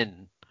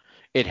when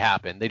it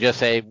happened. They just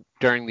say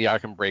during the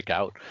Arkham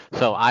breakout.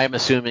 So I am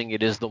assuming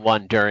it is the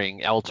one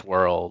during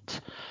Elseworlds.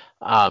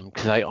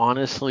 Because I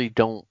honestly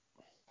don't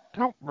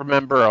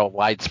remember a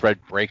widespread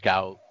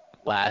breakout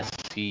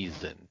last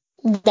season.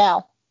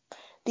 No.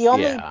 The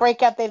only Yeah.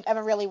 breakout they've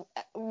ever really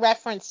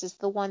referenced is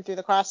the one through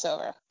the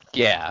crossover.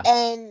 Yeah.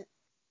 And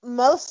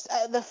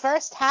the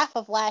first half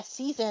of last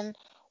season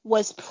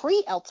was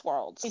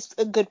pre-Elseworlds. It's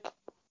a good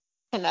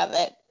portion of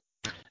it.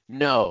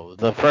 No,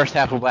 the first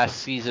half of last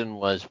season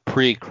was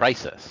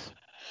pre-Crisis.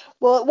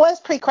 Well, it was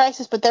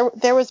pre-crisis, but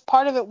there was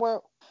part of it where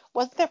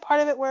wasn't there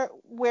part of it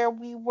where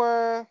we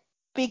were,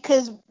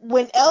 because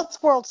when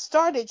Elseworld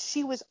started,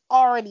 she was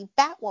already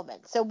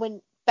Batwoman. So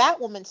when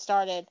Batwoman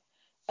started,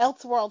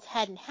 Elseworlds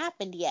hadn't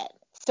happened yet.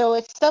 So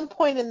at some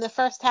point in the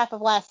first half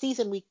of last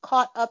season, we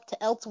caught up to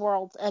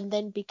Elseworlds and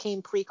then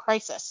became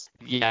pre-crisis.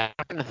 Yeah, I'm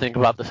not going to think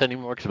about this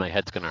anymore because my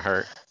head's going to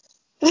hurt.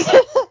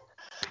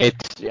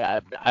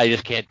 I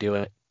just can't do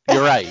it.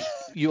 You're right.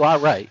 You are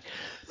right.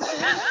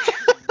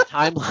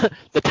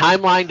 The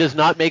timeline does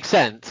not make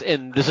sense,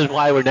 and this is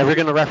why we're never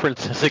going to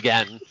reference this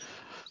again.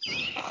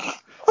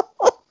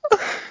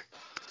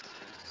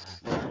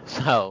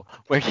 So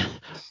we're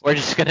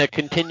just going to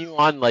continue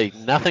on like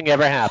nothing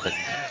ever happened.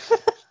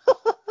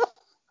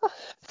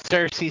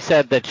 Cersei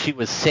said that she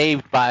was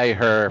saved by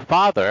her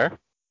father,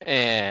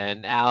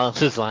 and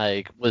Alice is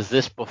like, was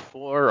this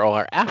before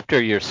or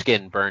after your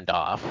skin burned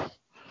off?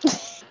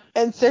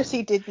 And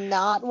Cersei did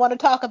not want to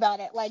talk about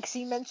it. Like,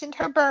 she mentioned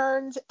her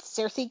burns.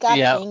 Cersei got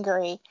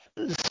angry.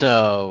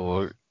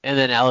 So, and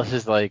then Alice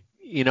is like,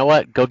 you know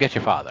what? Go get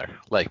your father.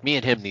 Like, me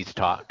and him need to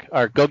talk.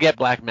 Or go get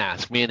Black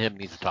Mask. Me and him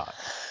need to talk.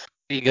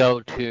 We go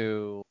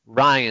to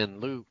Ryan,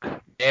 Luke,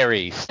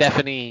 Mary,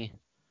 Stephanie,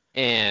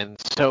 and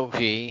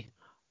Sophie.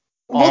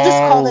 We'll just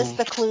call this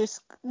the Clue.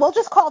 We'll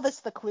just call this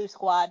the Clue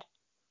Squad.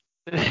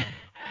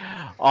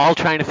 All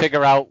trying to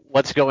figure out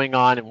what's going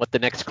on and what the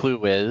next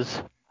clue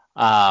is.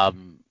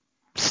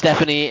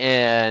 Stephanie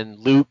and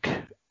Luke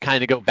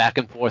kind of go back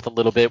and forth a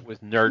little bit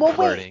with nerd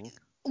flirting. Wait.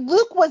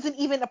 Luke wasn't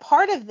even a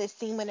part of this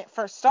scene when it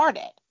first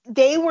started.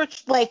 They were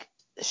like,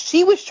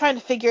 she was trying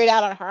to figure it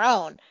out on her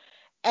own.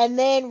 And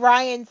then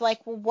Ryan's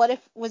like, well, what if,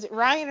 was it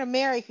Ryan or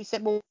Mary who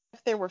said, well, what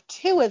if there were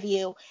two of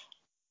you?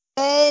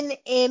 Then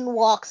in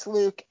walks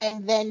Luke,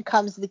 and then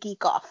comes the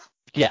geek off.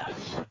 Yes.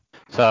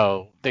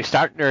 So they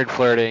start nerd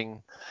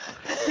flirting,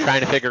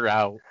 trying to figure it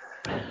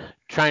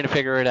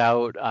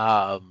out.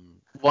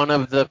 One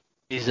of the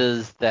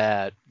phrases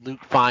that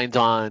Luke finds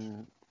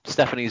on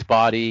Stephanie's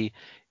body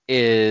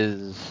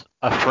is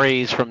a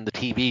phrase from the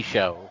TV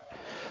show.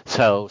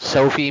 So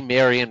Sophie,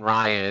 Mary, and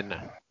Ryan.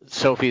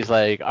 Sophie's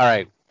like, all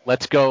right,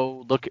 let's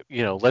go look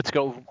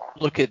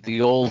at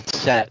the old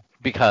set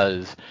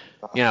because,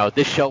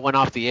 this show went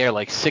off the air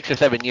like 6 or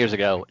 7 years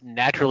ago.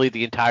 Naturally,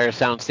 the entire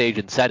soundstage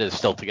and set is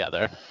still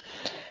together.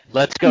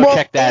 Let's go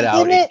check that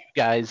out. And you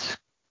guys.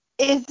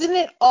 Isn't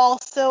it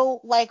also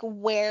like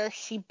where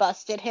she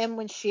busted him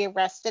when she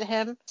arrested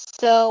him?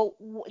 So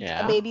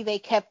yeah. maybe they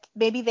kept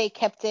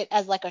it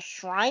as like a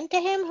shrine to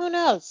him. Who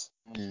knows?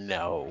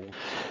 No.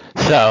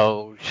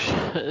 So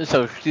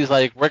she's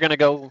like, we're gonna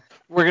go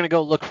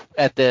look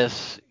at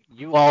this.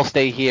 You all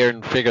stay here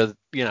and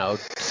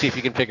see if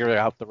you can figure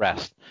out the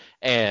rest.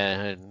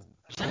 And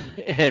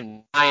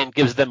Ryan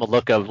gives them a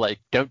look of like,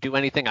 don't do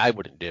anything I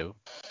wouldn't do.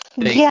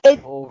 Did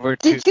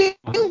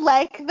you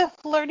like the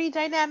flirty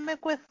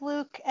dynamic with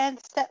Luke and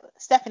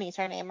Stephanie's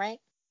her name, right?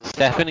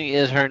 Stephanie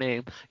is her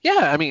name.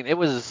 Yeah, I mean, it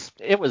was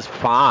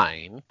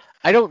fine.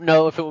 I don't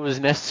know if it was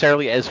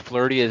necessarily as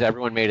flirty as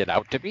everyone made it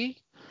out to be,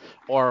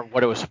 or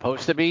what it was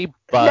supposed to be,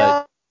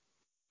 but...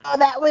 No,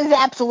 that was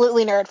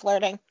absolutely nerd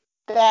flirting.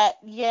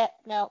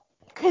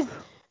 Because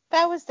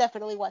that was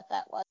definitely what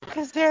that was.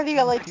 Because they're the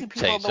only two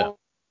people in the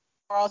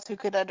world who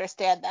could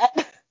understand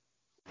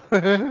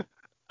that.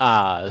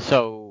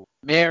 So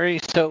Mary,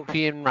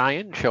 Sophie, and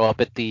Ryan show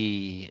up at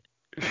the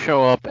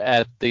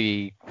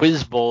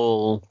Quiz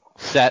Bowl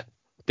set.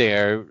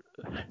 They're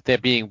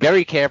being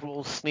very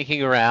careful,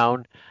 sneaking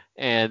around,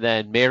 and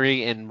then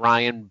Mary and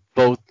Ryan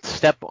both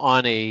step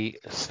on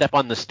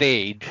the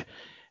stage,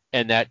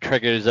 and that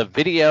triggers a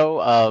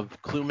video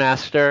of Clue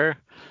Master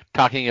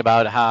talking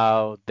about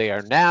how they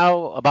are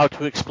now about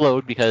to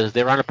explode because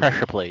they're on a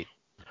pressure plate.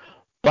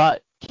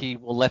 But he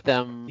will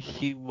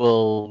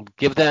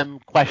give them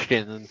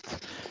questions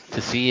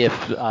to see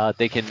if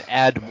they can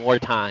add more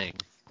time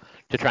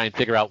to try and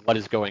figure out what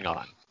is going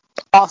on.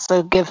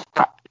 Also gives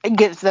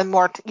them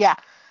more time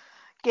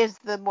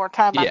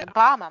on the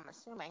bomb, I'm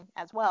assuming,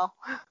 as well.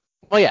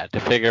 Well, yeah, to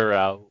figure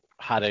out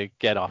how to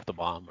get off the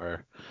bomb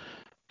or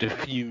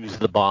defuse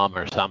the bomb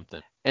or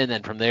something. And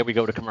then from there we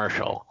go to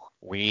commercial.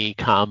 We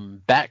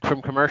come back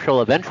from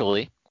commercial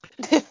eventually,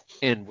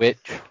 in which,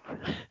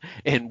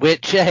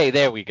 hey,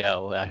 there we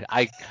go.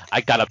 I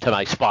got up to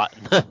my spot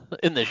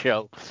in the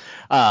show.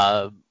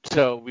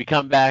 So we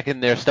come back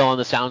and they're still on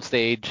the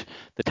soundstage.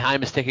 The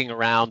time is ticking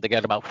around. They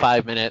got about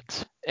 5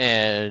 minutes,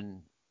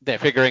 and they're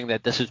figuring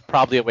that this is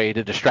probably a way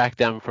to distract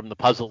them from the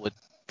puzzle with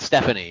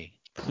Stephanie.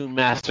 Clue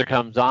Master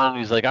comes on. And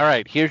he's like, "All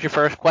right, here's your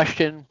first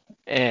question,"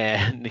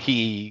 and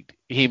the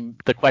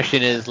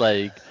question is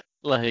like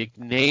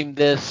name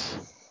this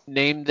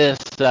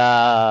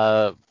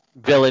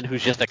villain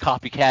who's just a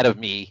copycat of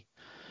me,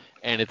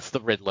 and it's the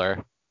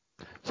Riddler.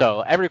 So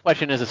every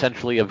question is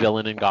essentially a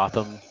villain in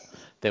Gotham.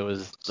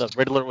 The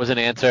Riddler was an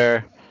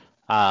answer.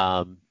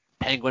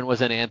 Penguin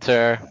was an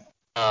answer.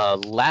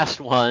 Last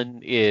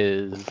one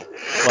was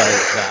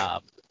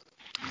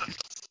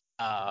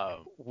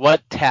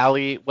what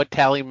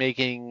tally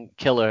making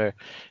killer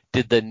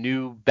did the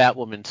new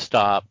Batwoman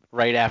stop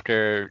right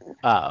after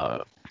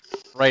the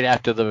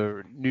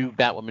new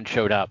Batwoman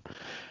showed up.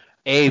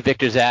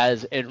 Victor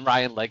Zsasz, and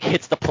Ryan like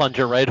hits the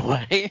plunger right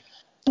away.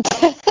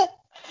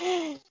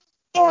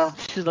 Yeah.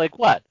 She's like,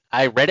 "What?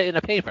 I read it in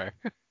a paper."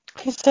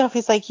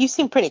 Sophie's like, you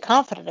seem pretty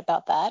confident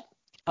about that.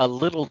 A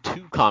little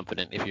too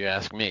confident, if you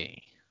ask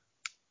me.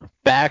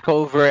 Back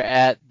over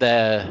at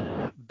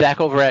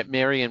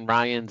Mary and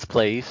Ryan's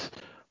place,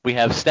 we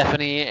have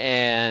Stephanie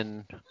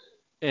and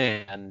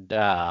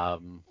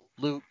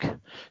Luke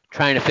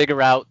trying to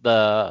figure out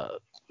the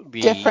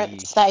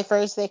different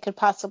ciphers they could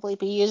possibly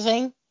be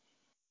using.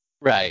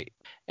 Right.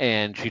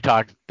 And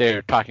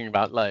they're talking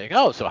about like,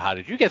 oh, so how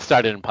did you get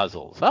started in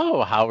puzzles?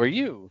 Oh, how are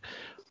you?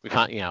 We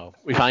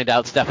find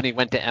out Stephanie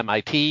went to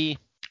MIT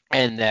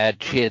and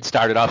that she had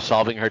started off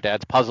solving her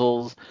dad's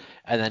puzzles,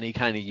 and then he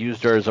kind of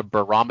used her as a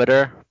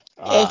barometer.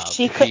 If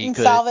she couldn't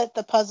solve it,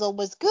 the puzzle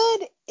was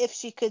good. If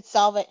she could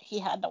solve it, he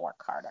had to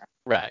work harder.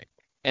 Right.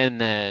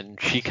 And then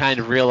she kind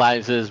of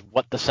realizes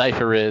what the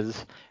cipher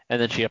is, and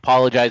then she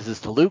apologizes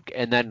to Luke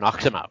and then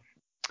knocks him out.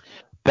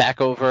 Back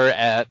over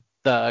at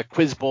the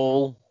quiz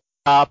bowl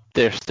top,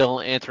 they're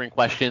still answering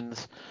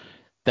questions.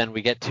 Then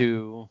we get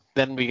to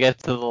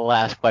the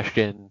last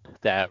question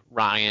that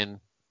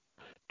Ryan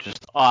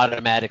just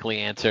automatically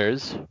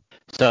answers.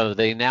 So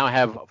they now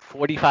have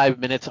 45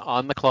 minutes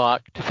on the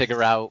clock to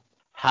figure out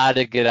how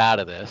to get out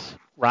of this.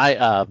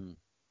 Right?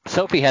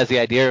 Sophie has the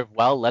idea,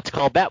 well, let's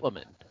call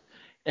Batwoman.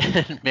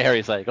 And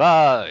Mary's like,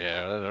 oh,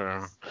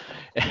 yeah.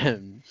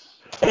 And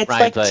it's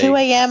Ryan's like 2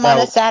 a.m. on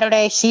a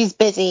Saturday. She's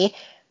busy.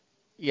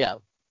 Yeah.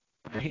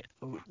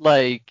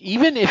 Like,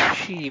 even if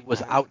she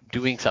was out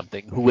doing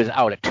something, who was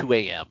out at 2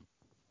 a.m.,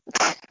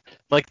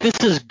 like, this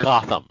is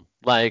Gotham.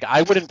 Like,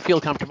 I wouldn't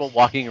feel comfortable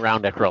walking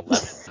around after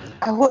 11.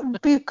 I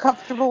wouldn't be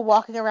comfortable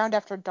walking around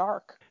after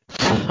dark.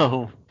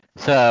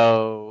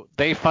 So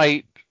they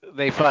fight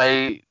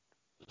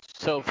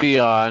Sophie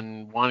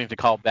on wanting to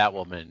call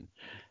Batwoman.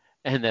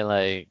 And they're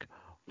like,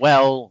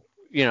 well,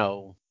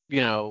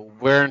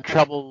 we're in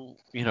trouble.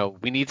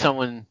 We need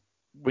someone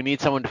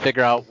to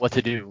figure out what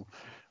to do.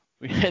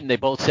 And they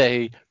both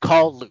say,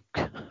 call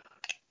Luke.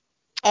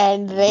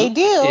 And they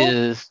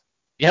do.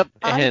 Yep,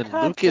 and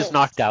Luke is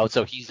knocked out,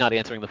 so he's not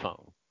answering the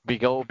phone. We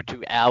go over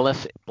to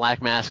Alice,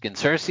 Black Mask, and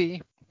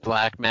Cersei.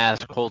 Black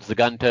Mask holds the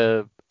gun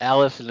to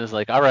Alice and is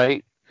like, all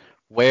right,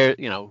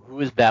 who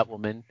is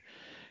Batwoman?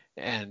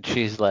 And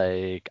she's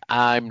like,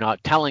 I'm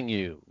not telling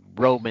you,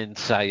 Roman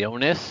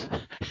Sionis.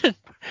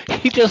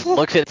 He just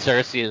looks at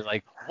Cersei and is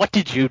like, what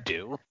did you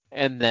do?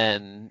 And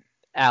then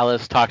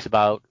Alice talks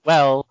about,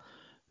 well,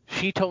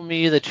 she told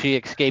me that she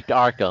escaped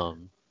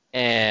Arkham.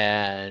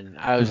 And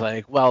I was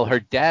like, well, her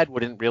dad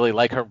wouldn't really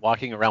like her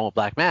walking around with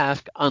Black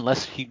Mask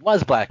unless he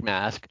was Black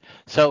Mask.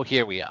 So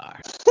here we are.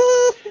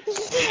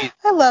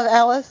 I love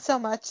Alice so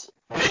much.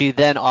 She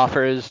then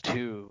offers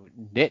to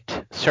knit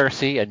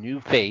Cersei a new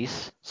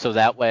face, so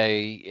that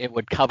way it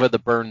would cover the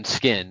burned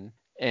skin,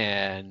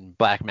 and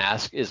Black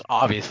Mask is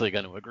obviously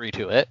going to agree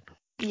to it.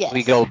 Yes.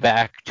 We go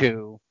back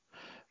to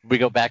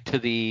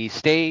the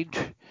stage.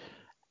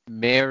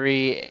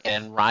 Mary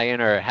and Ryan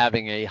are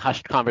having a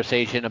hushed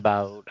conversation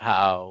about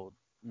how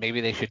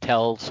maybe they should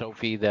tell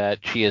Sophie that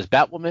she is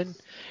Batwoman,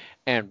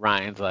 and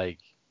Ryan's like,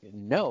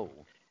 no.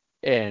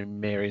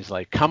 And Mary's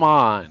like, come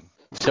on.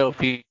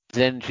 Sophie's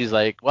in, she's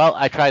like, well,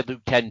 I tried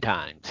Luke 10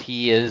 times.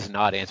 He is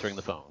not answering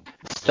the phone.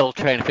 Still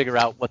trying to figure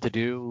out what to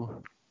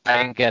do.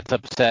 Ryan gets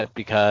upset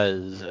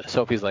because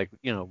Sophie's like,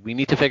 we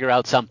need to figure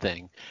out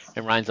something.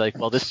 And Ryan's like,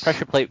 well, this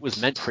pressure plate was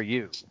meant for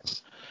you.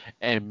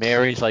 And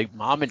Mary's like,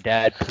 Mom and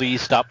Dad,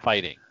 please stop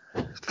fighting.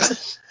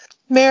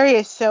 Mary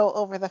is so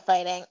over the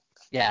fighting.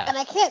 Yeah. And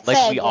I can't say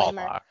I blame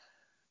her.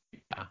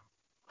 Yeah.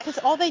 Because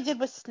all they did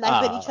was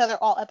snipe at each other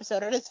all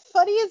episode. And as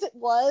funny as it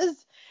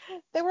was,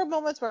 there were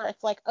moments where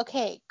it's like,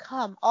 okay,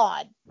 come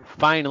on.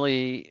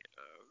 Finally,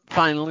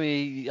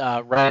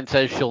 Ryan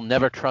says she'll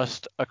never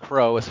trust a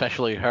crow,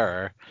 especially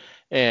her.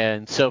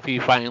 And Sophie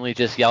finally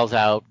just yells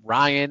out,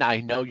 Ryan, I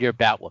know you're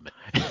Batwoman.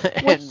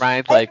 And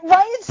Ryan's like...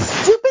 Ryan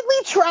stupidly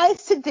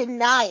tries to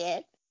deny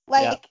it.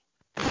 Like...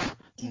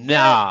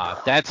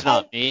 Nah, that's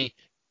not me.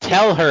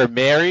 Tell her,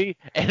 Mary.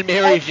 And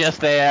Mary's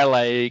just there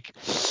like...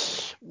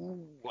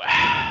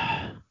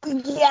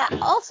 Yeah,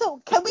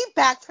 also, can we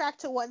backtrack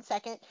to 1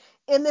 second?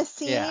 In the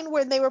scene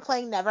where they were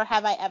playing Never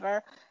Have I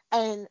Ever,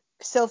 and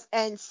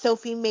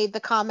Sophie made the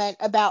comment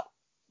about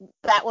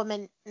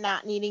Batwoman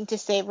not needing to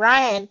save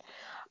Ryan,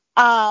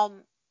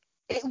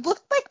 it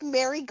looked like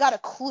Mary got a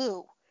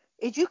clue.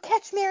 Did you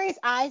catch Mary's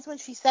eyes when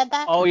she said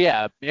that? Oh,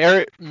 yeah.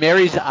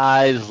 Mary's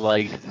eyes,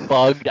 like,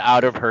 bugged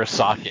out of her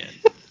socket.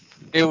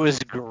 It was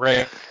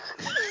great.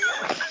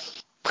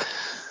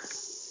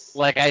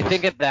 Like, I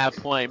think at that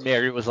point,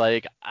 Mary was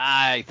like,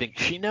 I think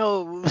she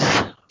knows.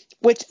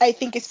 Which I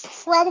think is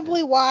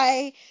probably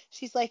why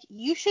she's like,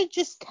 you should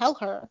just tell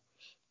her.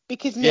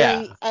 Because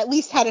Mary at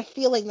least had a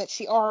feeling that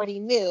she already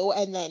knew,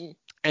 and then...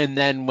 And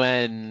then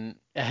when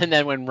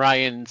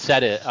Ryan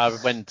said it,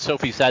 when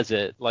Sophie says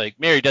it, like,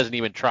 Mary doesn't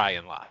even try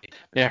and lie.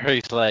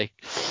 Mary's like,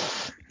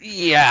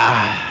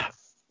 Yeah,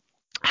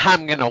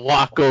 I'm going to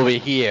walk over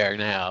here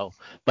now,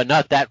 but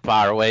not that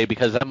far away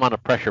because I'm on a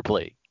pressure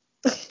plate.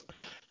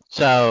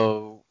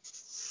 So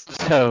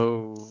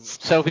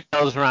Sophie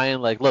tells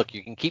Ryan, like, look,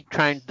 you can keep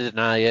trying to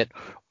deny it,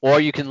 or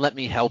you can let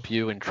me help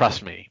you and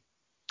trust me.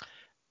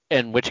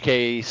 In which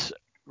case,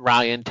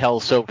 Ryan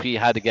tells Sophie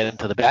how to get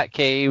into the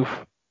Batcave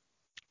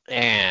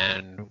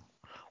and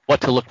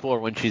what to look for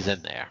when she's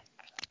in there.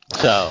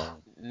 So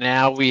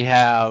now we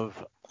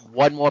have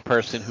one more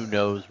person who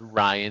knows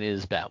Ryan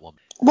is Batwoman.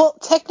 Well,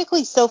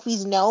 technically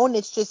Sophie's known.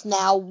 It's just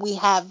now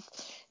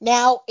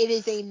it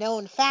is a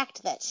known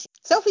fact that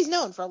Sophie's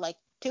known for like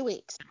 2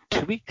 weeks.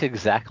 2 weeks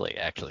exactly,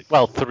 actually.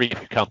 Well, 3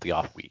 if you count the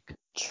off week.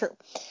 True.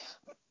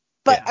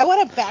 But Yeah. I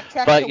want to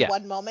backtrack to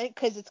one moment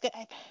because it's good.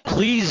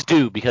 Please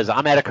do, because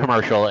I'm at a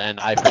commercial and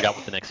I forgot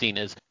what the next scene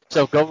is.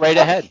 So go right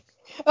ahead.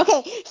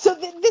 Okay, so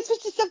this was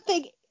just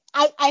something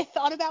I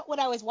thought about when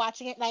I was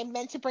watching it, and I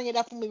meant to bring it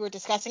up when we were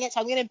discussing it.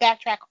 So I'm going to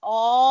backtrack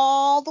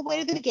all the way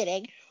to the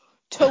beginning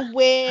to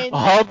when...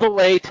 All the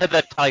way to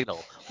the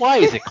title. Why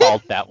is it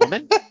called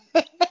Batwoman?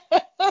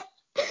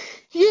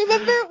 Do you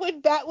remember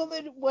when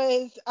Batwoman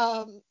was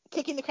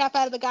kicking the crap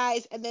out of the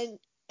guys, and then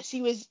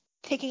she was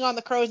taking on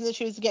the crows, and then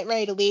she was getting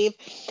ready to leave,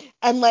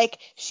 and like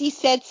she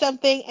said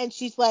something, and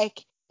she's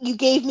like, "You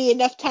gave me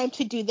enough time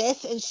to do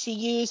this," and she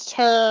used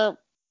her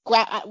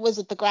was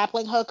it the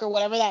grappling hook or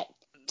whatever that?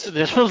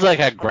 This was like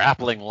a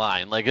grappling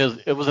line. Like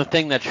it was a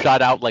thing that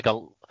shot out like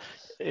a.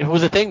 It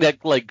was a thing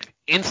that like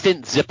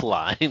instant zip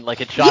line.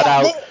 Like it shot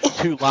out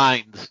 2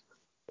 lines.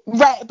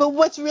 Right, but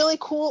what's really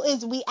cool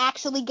is we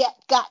actually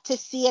got to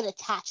see it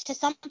attached to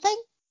something.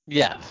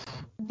 Yes.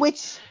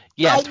 Which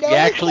yes, we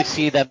actually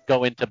see them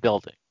go into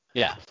building.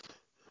 Yes.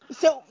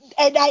 So,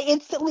 and I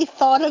instantly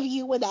thought of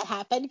you when that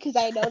happened because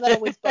I know that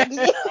always bugs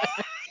you.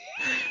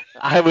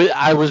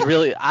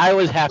 I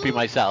was happy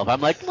myself.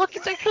 I'm like, look,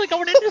 it's actually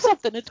going into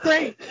something. It's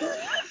great.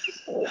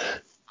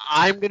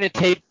 I'm going to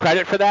take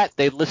credit for that.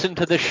 They listened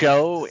to the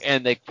show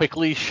and they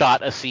quickly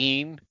shot a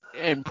scene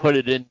and put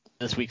it in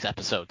this week's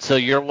episode. So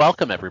you're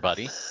welcome,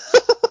 everybody.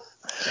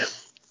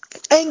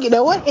 And you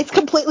know what? It's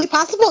completely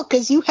possible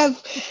because you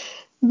have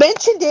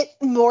mentioned it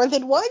more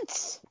than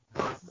once.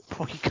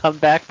 We come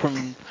back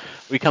from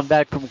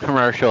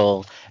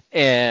commercial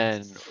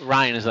and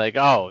Ryan is like,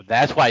 "Oh,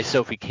 that's why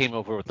Sophie came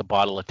over with the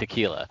bottle of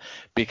tequila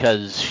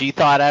because she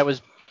thought I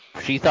was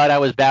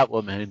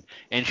Batwoman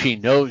and she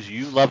knows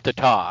you love to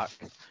talk."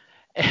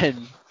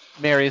 And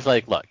Mary's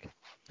like, "Look,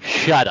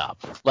 shut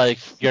up. Like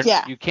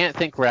you can't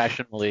think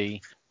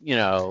rationally. You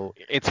know,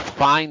 it's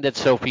fine that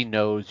Sophie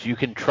knows. You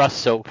can trust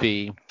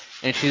Sophie."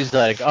 And she's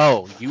like,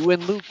 "Oh, you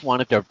and Luke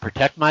wanted to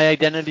protect my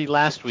identity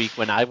last week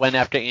when I went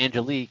after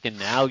Angelique, and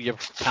now you're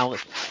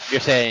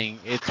saying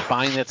it's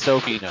fine that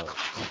Sophie knows."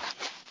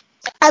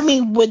 I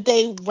mean, would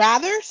they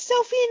rather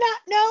Sophie not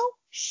know?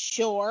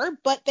 Sure,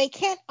 but they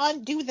can't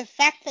undo the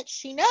fact that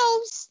she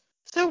knows.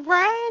 So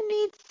Ryan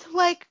needs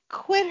to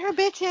quit her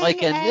bitching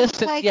like in and this,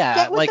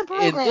 get with the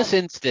program. In this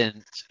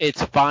instance,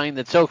 it's fine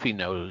that Sophie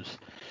knows.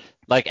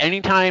 Like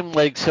anytime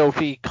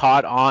Sophie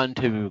caught on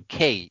to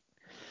Kate,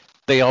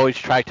 they always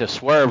tried to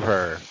swerve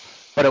her,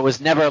 but it was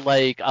never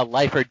like a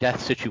life or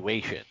death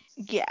situation.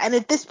 Yeah, and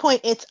at this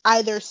point, it's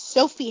either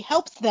Sophie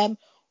helps them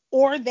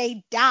or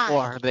they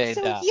die.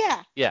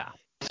 Yeah. Yeah.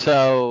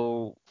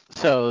 So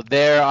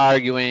they're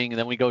arguing, and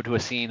then we go to a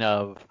scene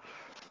of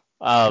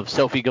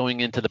Sophie going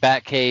into the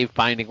Batcave,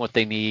 finding what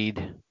they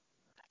need,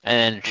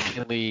 and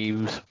she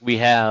leaves. We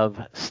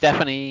have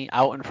Stephanie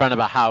out in front of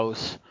a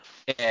house,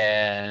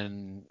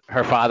 and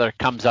her father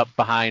comes up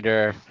behind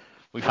her.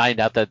 We find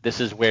out that this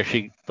is where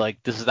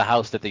this is the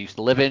house that they used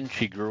to live in.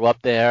 She grew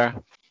up there,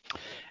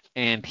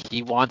 and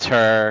he wants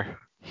her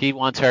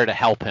to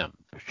help him.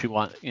 She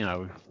wants,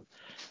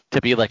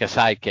 to be like a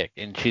sidekick,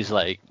 and she's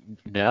like,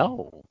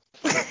 no,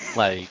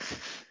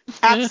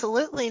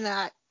 absolutely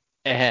not.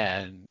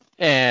 And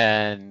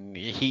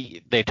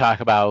they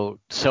talk about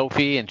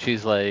Sophie, and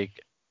she's like,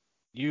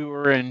 you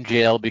were in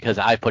jail because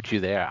I put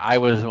you there. I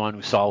was the one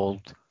who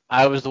solved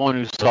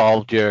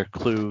your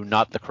clue,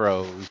 not the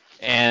crows.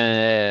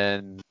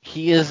 And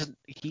he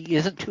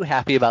isn't too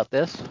happy about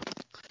this.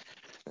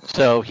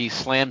 So he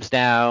slams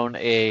down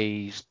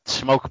a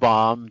smoke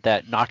bomb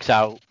that knocks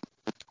out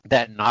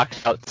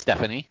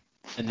Stephanie.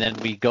 And then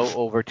we go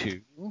over to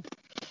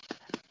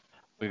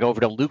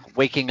Luke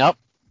waking up,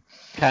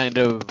 kind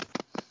of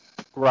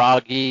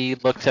groggy,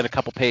 looks at a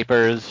couple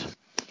papers.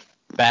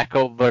 Back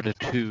over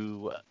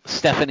to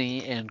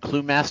Stephanie and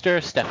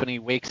Cluemaster. Stephanie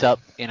wakes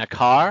up in a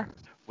car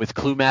with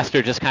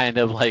Cluemaster just kind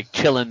of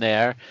chilling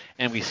there,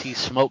 and we see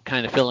smoke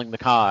kind of filling the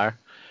car.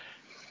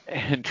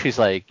 And she's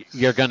like,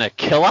 "You're gonna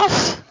kill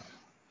us?"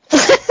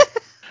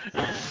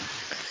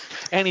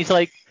 And he's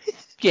like,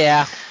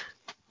 "Yeah,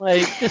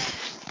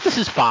 this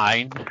is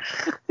fine."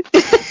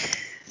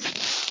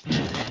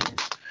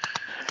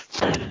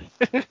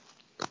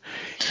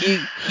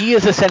 He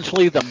is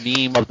essentially the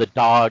meme of the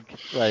dog,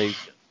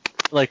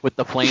 with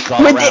the flames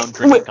all around,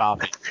 drinking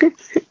coffee.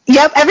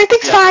 Yep,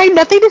 everything's fine.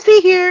 Nothing to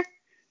see here.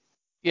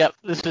 Yep,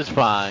 this is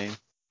fine.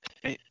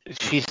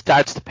 she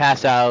starts to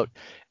pass out,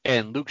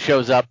 and Luke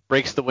shows up,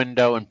 breaks the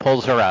window, and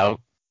pulls her out.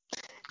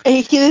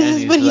 And this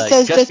is what he like,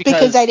 says. Just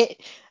because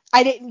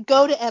I didn't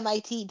go to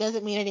MIT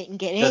doesn't mean I didn't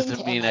get into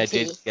doesn't mean I MIT.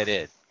 didn't get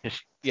in.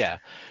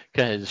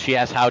 Because she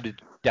asks how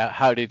did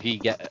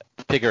he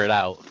figure it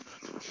out.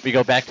 We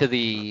go back to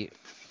the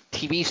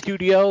TV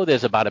studio.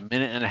 There's about a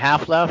minute and a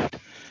half left,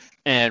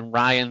 and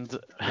Ryan's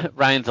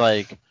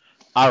like,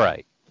 "All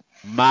right,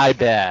 my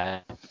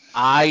bad.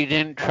 I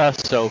didn't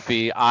trust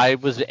Sophie. I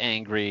was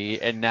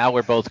angry, and now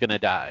we're both gonna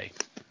die.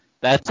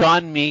 That's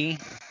on me.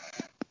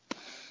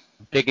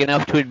 Big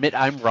enough to admit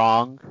I'm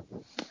wrong."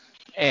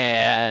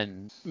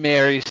 And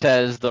Mary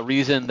says the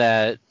reason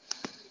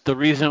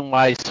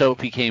why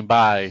Sophie came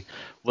by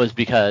was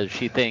because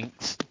she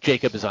thinks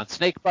Jacob is on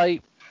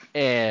snakebite,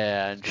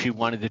 and she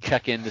wanted to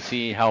check in to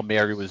see how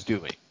Mary was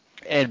doing.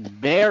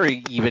 And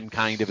Mary even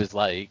kind of is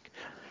like,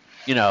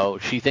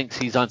 she thinks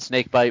he's on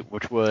snakebite,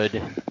 which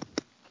would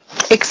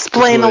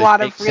explain a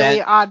lot of really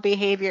sense. odd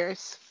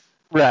behaviors.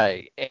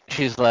 Right. And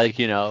she's like,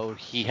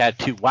 he had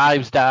 2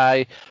 wives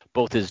die,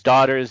 both his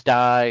daughters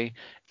die,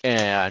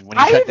 and when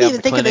he shut down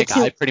the clinic,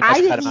 I pretty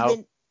much cut him out.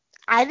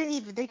 I didn't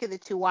even think of the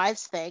 2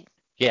 wives thing.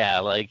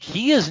 Yeah, like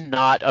he is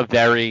not a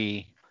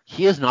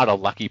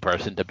lucky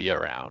person to be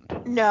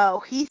around.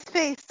 No, he's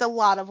faced a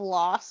lot of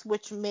loss,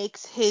 which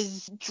makes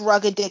his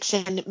drug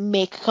addiction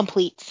make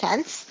complete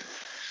sense.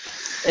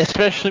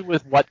 Especially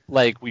with what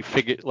we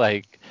figured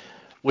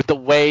with the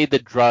way the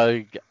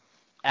drug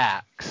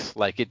acts,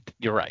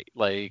 you're right.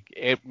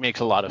 It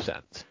makes a lot of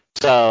sense.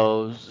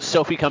 So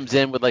Sophie comes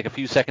in with a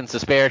few seconds to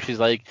spare. She's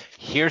like,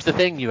 "Here's the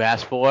thing you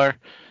asked for."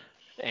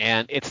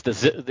 And it's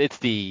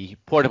the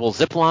portable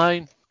zip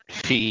line.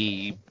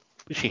 She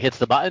hits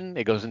the button.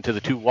 It goes into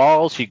the 2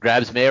 walls. She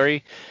grabs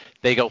Mary.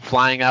 They go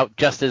flying out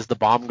just as the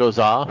bomb goes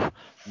off.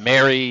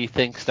 Mary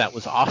thinks that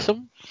was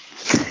awesome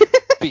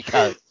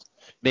because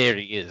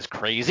Mary is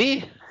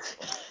crazy.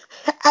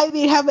 I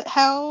mean,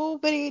 how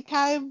many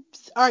times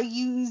are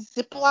you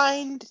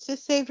ziplined to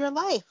save your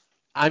life?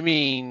 I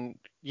mean,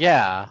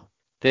 yeah.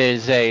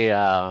 There's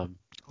a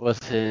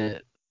what's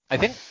it? I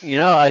think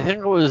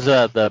it was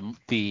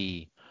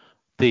the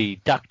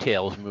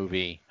DuckTales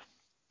movie.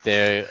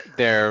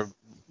 They're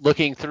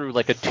looking through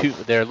a tomb.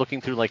 They're looking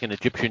through an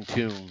Egyptian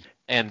tomb,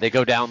 and they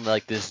go down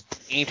this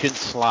ancient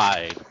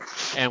slide.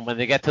 And when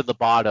they get to the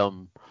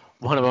bottom,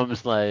 one of them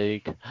is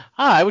like,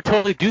 I would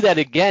totally do that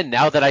again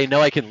now that I know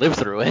I can live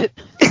through it.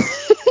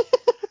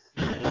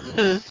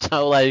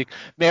 So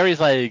Mary's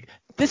like,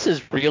 this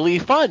is really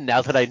fun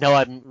now that I know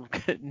I'm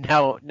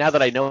now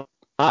that I know I'm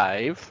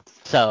alive.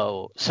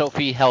 So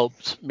Sophie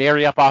helps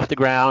Mary up off the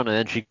ground, and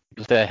then she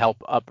goes to help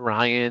up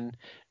Ryan,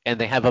 and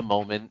they have a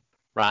moment.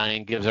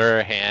 Ryan gives her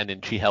a hand,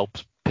 and she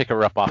helps pick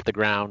her up off the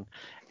ground.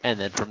 And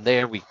then from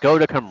there, we go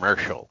to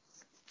commercial.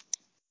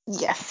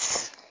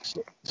 Yes.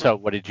 So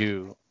what did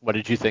you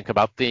think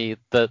about the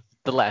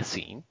last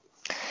scene?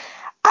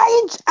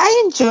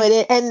 I enjoyed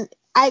it, and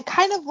I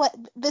kind of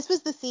this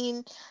was the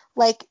scene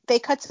they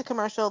cut to the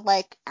commercial.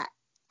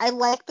 I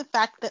like the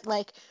fact that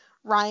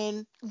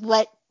Ryan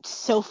let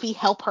Sophie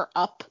help her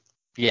up.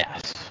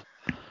 Yes.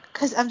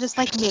 Because I'm just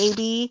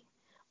maybe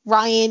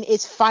Ryan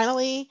is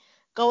finally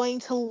going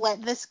to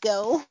let this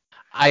go.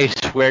 I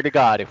swear to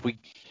God, if we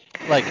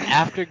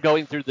after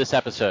going through this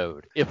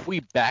episode, if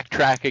we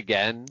backtrack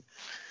again,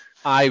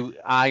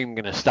 I'm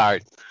gonna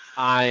start.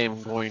 I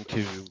am going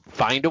to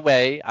find a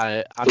way.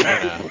 I'm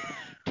gonna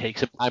take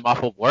some time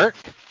off of work.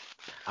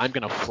 I'm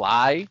gonna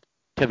fly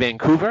to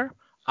Vancouver.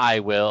 I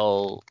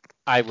will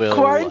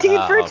quarantine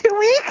for 2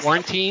 weeks.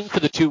 Quarantine for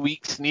the 2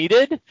 weeks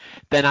needed.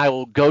 Then I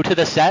will go to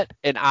the set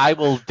and I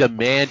will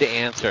demand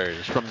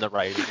answers from the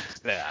writing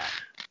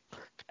staff.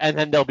 And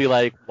then they'll be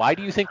like, "Why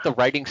do you think the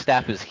writing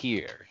staff is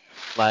here?"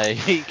 And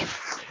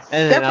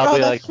then I'll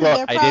be like,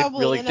 "Look, I didn't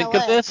really think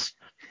of this."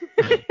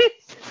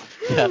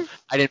 Yeah,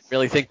 I didn't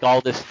really think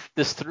all this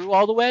through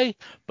all the way,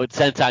 but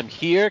since I'm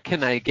here,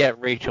 can I get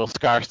Rachel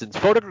Skarsten's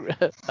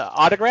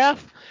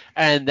autograph?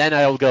 And then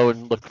I will go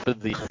and look for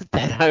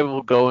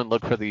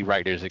the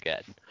writers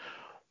again.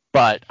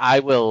 But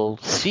I will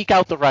seek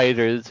out the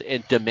writers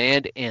and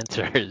demand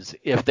answers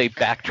if they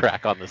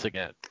backtrack on this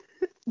again.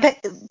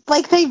 At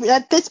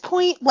this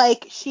point,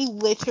 she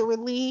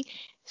literally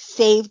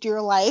saved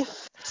your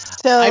life.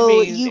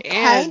 So you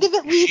kind of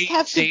at least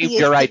have to be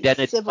your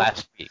identity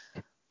last week.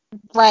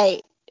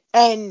 Right.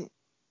 And,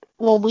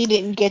 well, we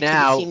didn't get to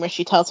the scene where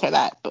she tells her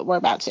that, but we're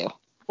about to.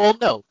 Well,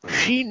 no.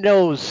 She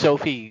knows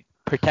Sophie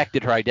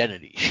protected her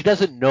identity. She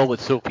doesn't know what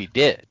Sophie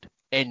did.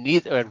 And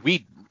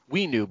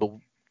we knew,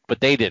 but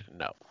they didn't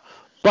know.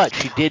 But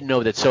she did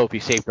know that Sophie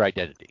saved her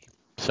identity.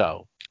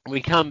 So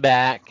we come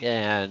back,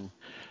 and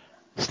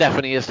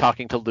Stephanie is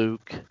talking to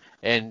Luke,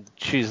 and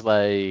she's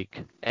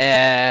like,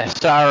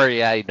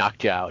 sorry I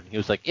knocked you out. And he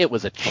was like, it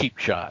was a cheap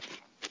shot.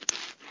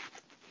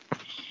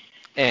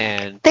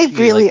 And they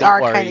really are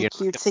kind of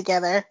cute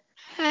together.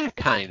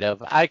 Kind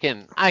of. I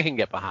can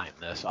get behind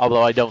this,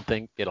 although I don't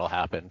think it'll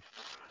happen.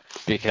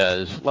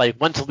 Because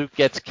once Luke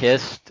gets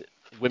kissed,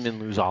 women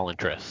lose all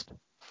interest.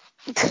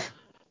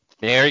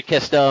 Mary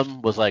kissed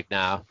him, was like,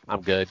 nah,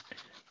 I'm good.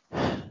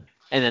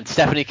 And then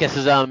Stephanie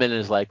kisses him and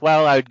is like,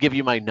 well, I would give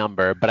you my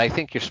number, but I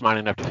think you're smart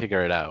enough to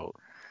figure it out.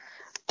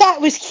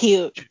 That was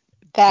cute.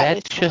 That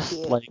was That's just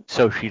cute. like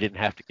so she didn't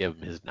have to give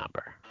him his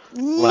number.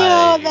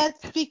 No, Like,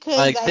 that's because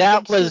like I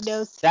that think she was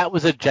knows. that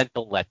was a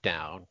gentle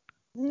letdown.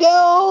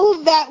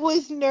 No, that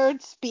was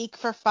nerd speak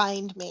for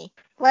Find Me.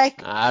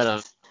 Like I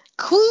don't.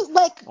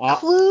 Uh,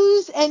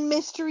 clues and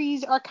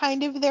mysteries are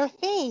kind of their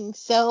thing.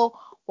 So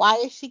why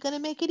is she gonna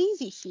make it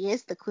easy? She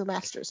is the Clue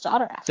Master's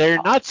daughter, after they're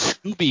all. not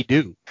Scooby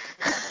Doo.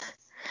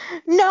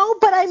 No,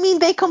 but I mean,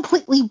 they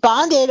completely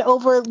bonded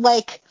over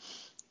like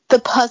the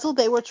puzzle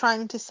they were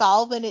trying to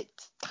solve, and it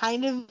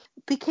kind of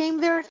became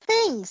their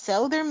thing.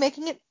 So they're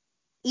making it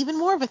even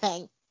more of a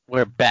thing.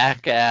 We're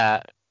back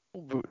at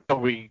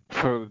we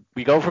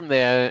go from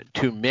there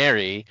to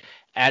Mary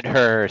at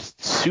her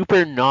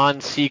super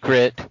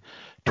non-secret,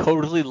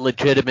 totally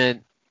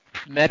legitimate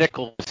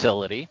medical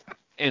facility,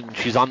 and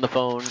she's on the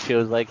phone. She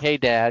was like, "Hey,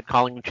 Dad,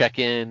 calling to check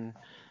in.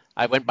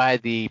 I went by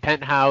the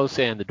penthouse,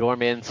 and the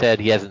doorman said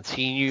he hasn't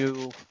seen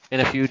you in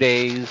a few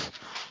days,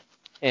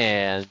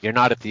 and you're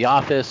not at the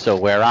office. So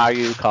where are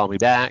you? Call me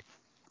back."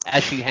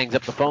 As she hangs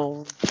up the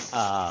phone,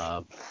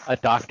 a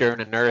doctor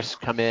and a nurse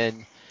come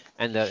in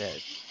and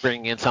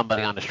bring in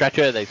somebody on a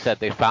stretcher. They said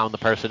they found the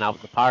person out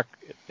in the park.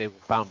 They were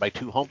found by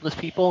two homeless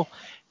people,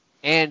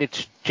 and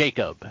it's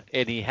Jacob,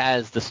 and he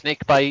has the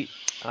snake bite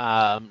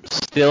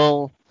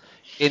still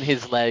in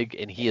his leg,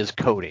 and he is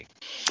coding.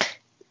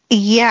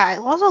 Yeah, it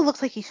also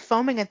looks like he's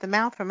foaming at the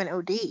mouth from an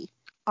OD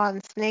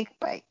on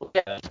snakebite.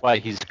 Yeah, that's why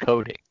he's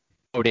coding.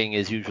 Coding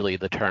is usually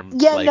the term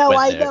Yeah, like no, when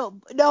I they're know.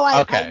 No,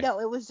 I okay. know.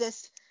 It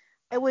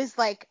was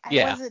like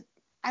Yeah,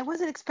 I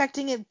wasn't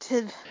expecting it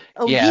to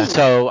yeah. OD.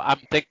 So I'm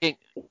thinking,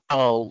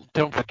 oh,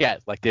 don't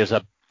forget, like there's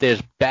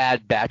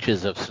bad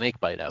batches of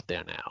snakebite out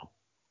there now.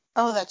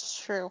 Oh, that's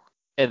true.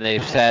 And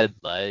they've said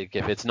like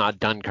if it's not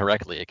done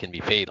correctly, it can be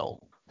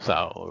fatal.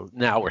 So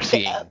now we're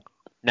They, uh, seeing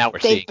now we're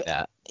they've seeing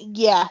that.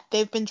 yeah,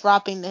 they've been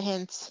dropping the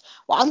hints.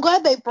 Well, I'm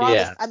glad they brought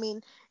us. Yeah, I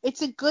mean,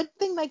 it's a good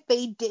thing like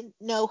they didn't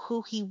know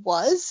who he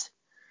was.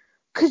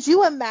 Could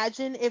you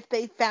imagine if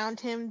they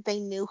found him, they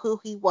knew who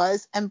he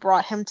was, and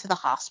brought him to the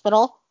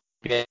hospital?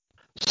 yeah.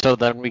 So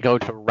then we go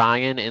to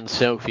Ryan and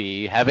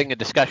Sophie having a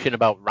discussion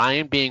about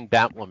Ryan being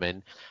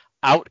Batwoman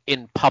out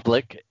in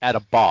public at a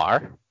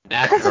bar,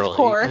 Because of naturally, because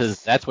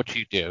course. that's what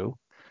you do.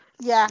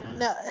 Yeah,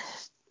 no.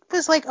 It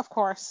was like, of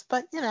course,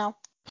 but you know.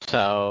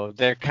 So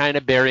they're kind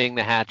of burying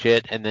the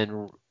hatchet, and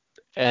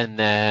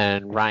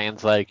then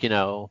Ryan's like,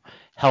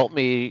 help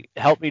me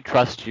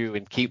trust you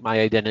and keep my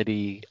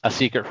identity a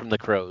secret from the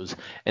crows.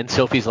 And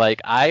Sophie's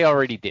like, I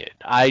already did.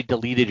 I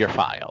deleted your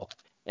file.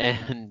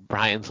 And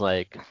Brian's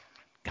like,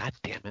 God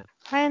damn it.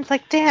 Ryan's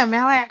like, damn,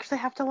 now I actually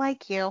have to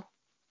like you.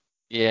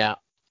 Yeah.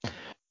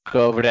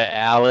 Go over to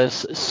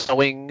Alice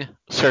sewing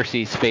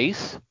Cersei's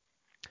face.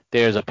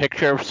 There's a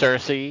picture of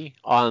Cersei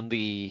on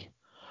the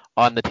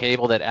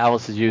table that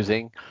Alice is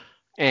using,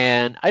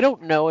 and I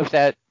don't know if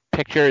that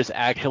picture is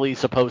actually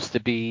supposed to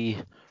be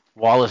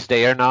Wallace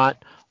Day or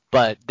not,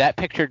 but that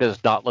picture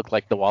does not look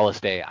like the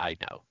Wallace Day I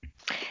know.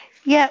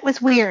 Yeah, it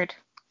was weird.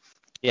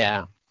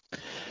 Yeah.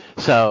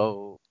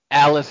 So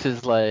Alice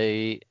is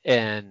like,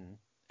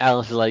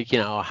 how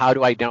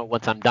do I know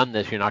once I'm done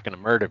this you're not going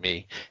to murder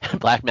me? And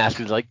Black Mask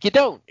is like, you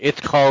don't. It's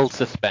called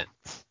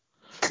suspense.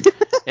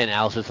 And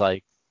Alice is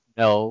like,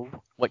 no,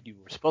 what you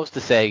were supposed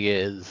to say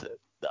is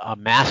a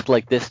mask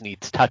like this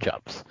needs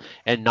touch-ups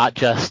and not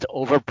just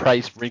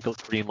overpriced wrinkle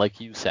cream like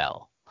you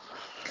sell.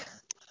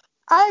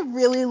 I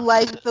really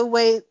like the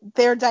way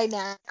they're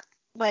dynamic.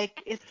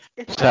 Like it's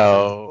awesome.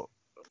 So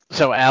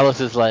so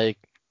Alice is like,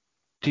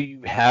 do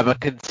you have a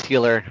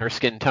concealer in her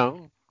skin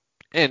tone?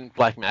 And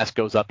Black Mask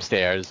goes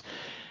upstairs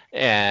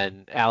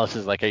and Alice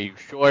is like, are you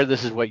sure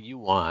this is what you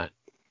want?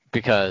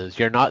 Because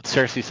you're not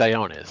Cersei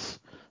Sionis.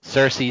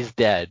 Cersei's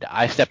dead.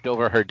 I stepped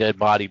over her dead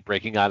body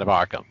breaking out of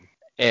Arkham.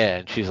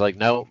 And she's like,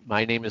 no,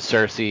 my name is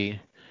Cersei.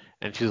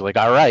 And she's like,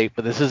 all right,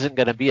 but this isn't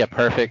going to be a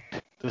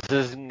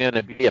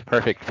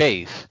perfect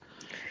face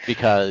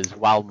because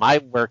while my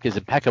work is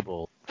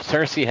impeccable,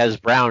 Cersei has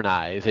brown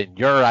eyes and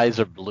your eyes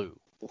are blue.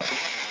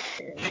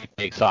 She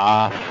takes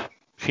off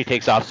she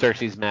takes off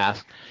Cersei's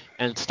mask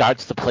and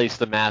starts to place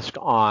the mask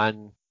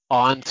on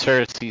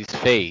Cersei's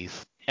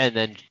face, and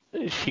then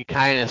she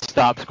kind of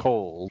stops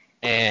cold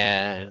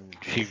and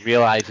she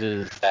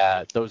realizes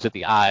that those are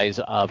the eyes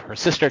of her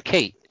sister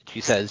Kate.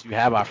 She says, "You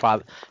have our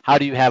father. How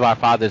do you have our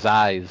father's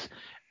eyes?"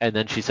 And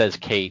then she says,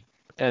 "Kate,"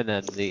 and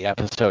then the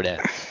episode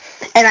ends.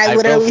 And I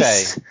will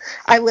say,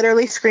 I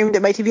literally screamed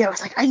at my TV. I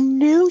was like, I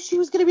knew she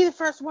was gonna be the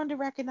first one to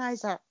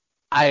recognize her.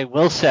 I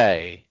will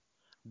say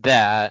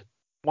that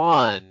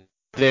one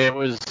there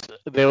was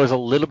a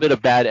little bit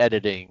of bad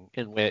editing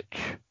in which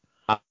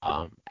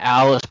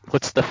Alice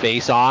puts the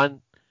face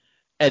on,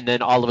 and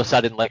then all of a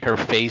sudden, like her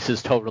face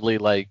is totally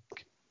like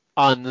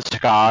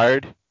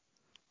unscarred,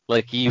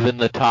 like even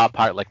the top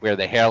part, like where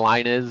the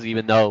hairline is,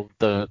 even though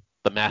the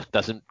mask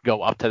doesn't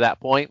go up to that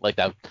point, like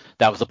that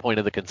was the point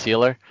of the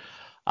concealer.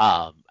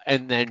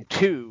 And then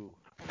two,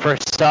 for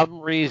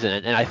some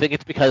reason, and I think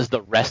it's because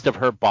the rest of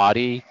her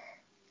body,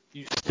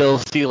 you still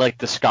see like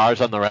the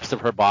scars on the rest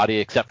of her body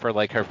except for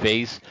like her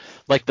face.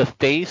 Like the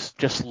face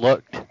just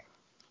looked,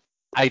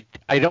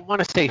 I don't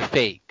want to say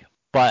fake,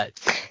 but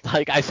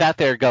like I sat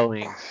there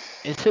going,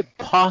 is it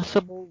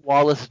possible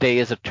Wallace Day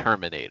is a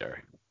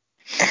Terminator?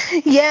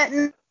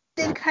 Yeah,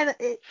 it kind of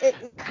it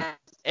kind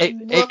It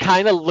of it looked.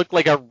 kind of looked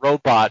like a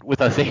robot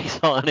with a face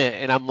on it,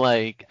 and I'm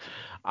like,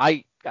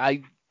 I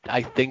I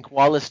I think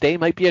Wallace Day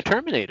might be a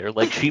Terminator.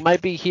 Like she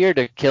might be here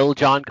to kill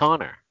John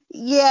Connor.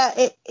 Yeah,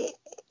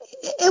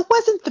 it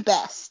wasn't the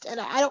best, and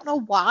I don't know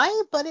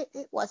why, but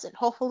it wasn't.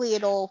 Hopefully,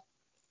 it'll.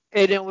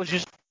 And it was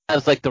just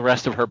as like the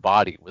rest of her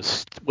body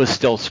was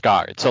still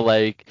scarred. So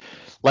like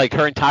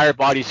her entire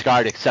body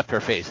scarred except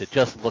her face. It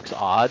just looks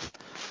odd.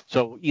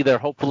 So either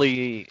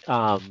hopefully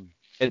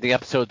in the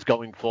episodes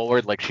going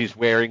forward, like she's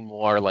wearing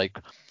more like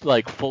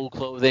full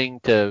clothing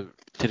to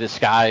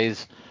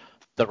disguise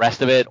the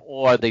rest of it,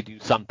 or they do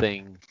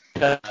something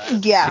to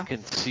Yeah,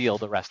 conceal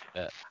the rest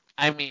of it.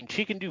 I mean,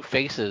 she can do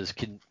faces.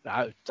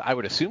 I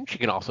would assume she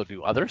can also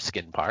do other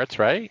skin parts,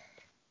 right?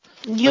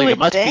 you Like it would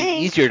must be think.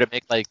 easier to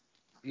make like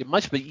it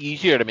must be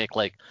easier to make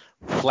like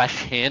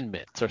flesh hand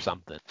mitts or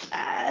something.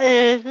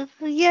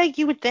 Yeah,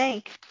 you would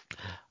think.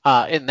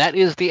 And that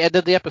is the end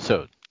of the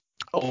episode.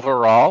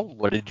 Overall,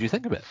 what did you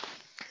think of it?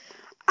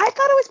 I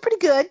thought it was pretty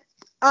good.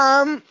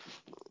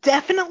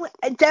 Definitely,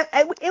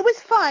 it was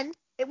fun.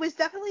 It was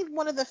definitely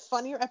one of the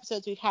funnier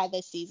episodes we've had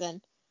this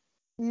season.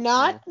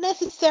 Not Mm.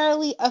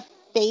 necessarily a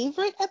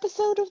favorite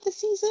episode of the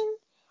season,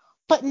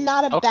 but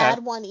not a Okay.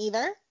 bad one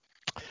either.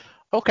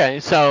 Okay.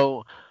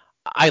 So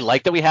I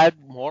like that we had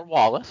more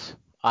Wallace.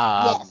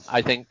 Yes.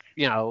 I think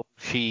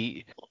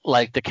she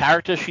like the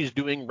character she's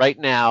doing right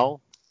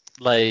now,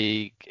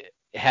 like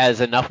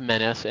has enough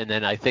menace, and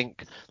then I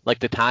think like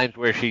the times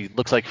where she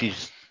looks like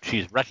she's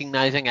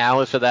recognizing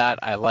Alice or that.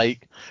 I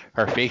like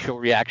her facial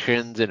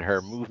reactions and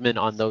her movement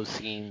on those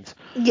scenes.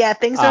 Yeah,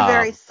 things are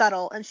very Um,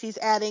 subtle, and she's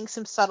adding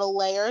some subtle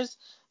layers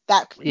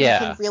that you can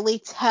yeah, really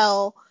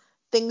tell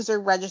things are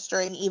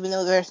registering, even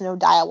though there's no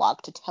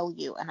dialogue to tell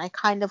you. And I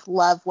kind of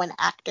love when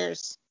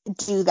actors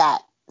do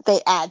that.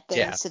 They add yeah,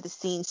 things to the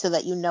scene so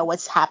that you know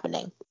what's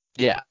happening.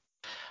 yeah.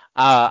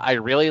 I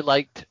really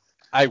liked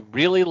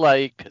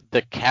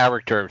the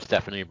character of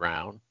Stephanie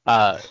Brown.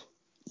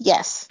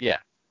 Yes. Yeah,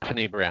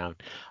 Stephanie Brown.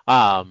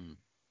 Um,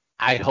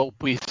 I hope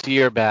we see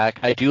her back.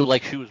 I do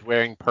like she was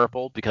wearing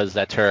purple because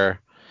that's her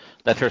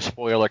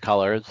spoiler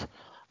colors.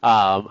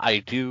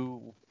 I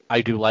do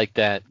like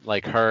that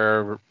like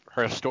her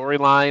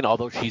storyline,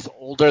 although she's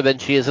older than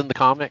she is in the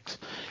comics.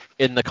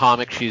 In the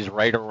comics, she's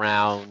right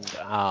around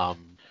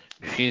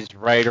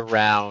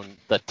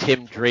the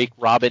Tim Drake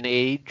Robin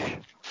age.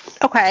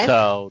 Okay.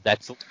 So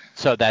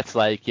that's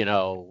like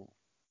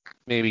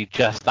maybe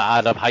just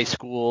out of high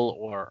school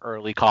or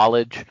early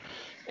college,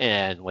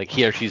 and like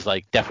here she's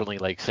like definitely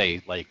like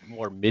say like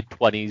more mid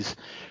 20s.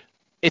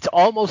 It's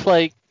almost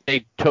like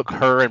they took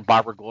her and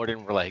Barbara Gordon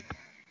and were like,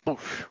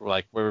 "Oof,"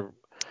 like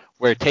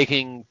we're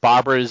taking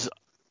Barbara's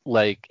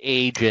like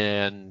age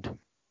and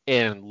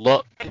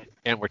look,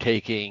 and we're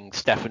taking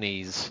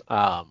Stephanie's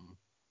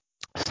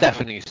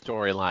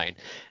storyline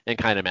and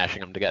kind of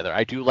mashing them together.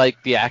 I do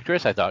like the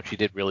actress. I thought she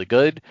did really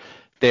good.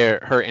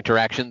 Her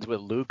interactions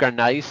with Luke are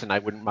nice, and I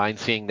wouldn't mind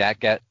seeing that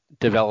get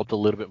developed a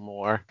little bit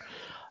more.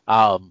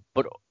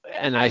 But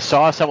and I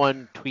saw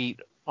someone tweet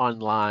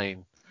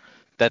online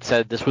that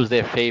said this was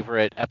their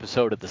favorite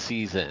episode of the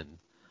season,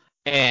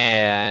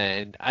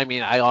 and I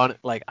mean I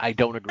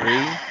don't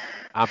agree.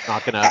 I'm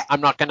not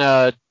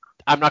gonna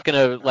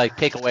like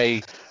take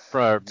away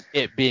from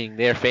it being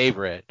their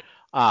favorite.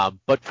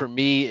 But for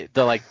me,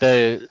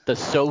 the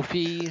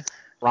Sophie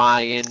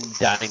Ryan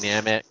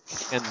dynamic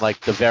and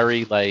like the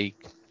very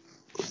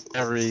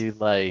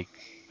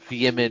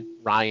vehement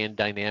Ryan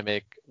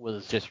dynamic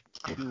was just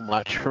too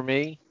much for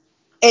me.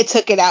 It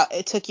took it out.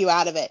 It took you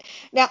out of it.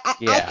 Now, I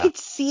Yeah, could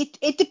see it.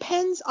 It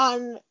depends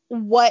on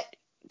what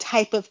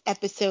type of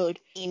episode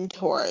lean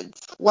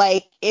towards.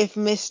 Like, if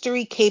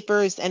mystery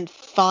capers and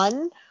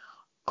fun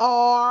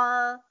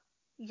are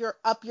your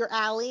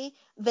alley,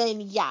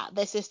 then yeah,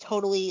 this is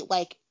totally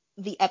like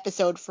the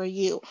episode for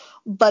you.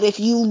 But if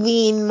you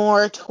lean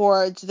more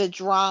towards the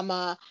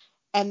drama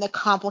and the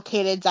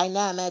complicated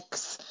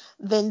dynamics,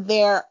 then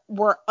there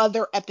were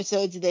other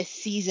episodes this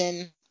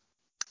season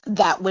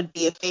that would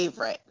be a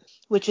favorite,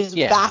 which is yeah,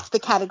 that's the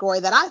category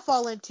that I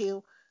fall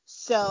into.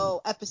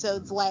 So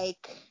episodes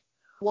like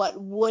what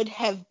would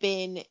have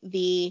been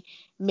the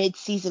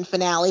mid-season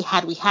finale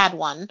had we had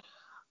one.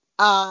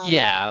 Um,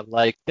 yeah.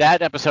 Like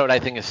that episode, I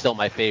think is still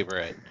my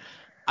favorite.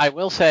 I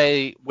will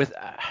say with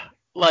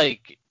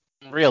like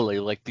really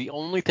like the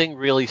only thing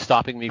really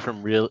stopping me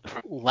from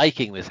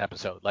liking this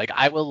episode, like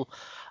I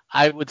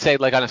would say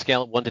like on a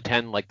scale of 1 to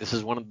 10, like this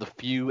is one of the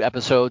few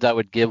episodes I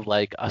would give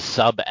like a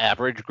sub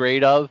average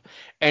grade of,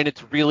 and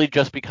it's really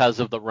just because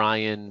of the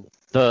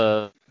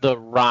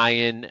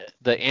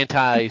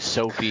anti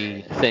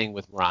Sophie thing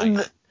with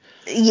Ryan.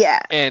 yeah,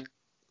 And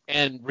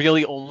And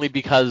really only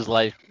because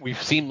like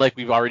we've seemed like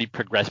we've already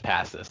progressed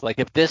past this. Like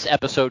if this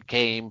episode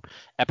came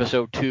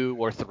episode 2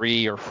 or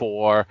 3 or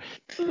 4, or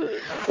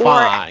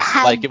fine.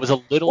 Like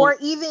had, or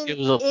it even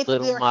was a if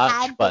little there much,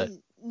 had but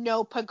been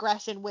no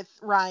progression with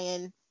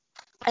Ryan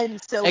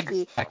and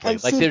Sophie, exactly.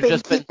 and Like she'd there's been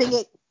just been keeping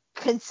it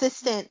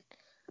consistent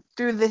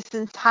through this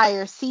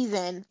entire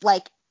season.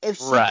 Like if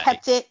she right.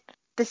 kept it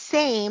the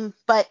same,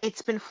 but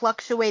it's been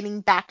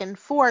fluctuating back and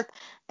forth,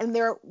 and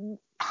there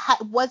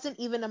wasn't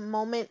even a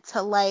moment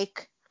to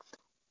like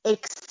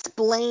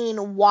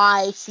explain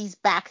why she's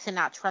back to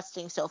not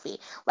trusting Sophie.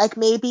 Like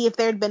maybe if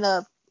there'd been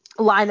a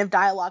line of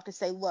dialogue to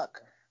say,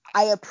 look,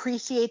 I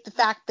appreciate the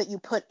fact that you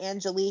put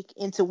Angelique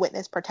into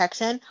witness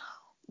protection,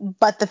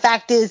 but the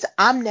fact is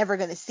I'm never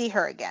going to see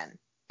her again.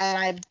 And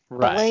I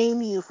Right.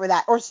 blame you for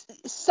that. Or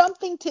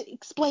something to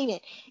explain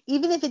it.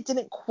 Even if it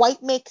didn't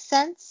quite make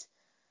sense,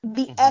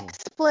 the Hmm.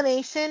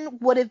 explanation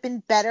would have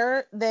been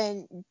better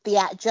than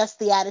just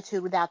the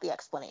attitude without the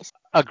explanation.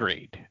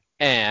 Agreed.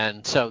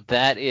 And so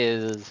that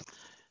is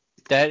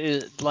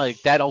like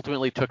that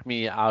ultimately took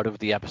me out of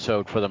the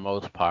episode for the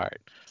most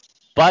part.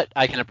 But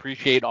I can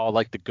appreciate all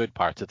like the good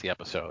parts of the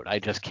episode. I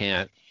just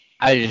Yeah,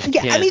 I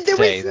can't mean, there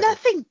say was that it's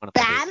nothing one of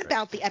my bad favorites.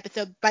 about the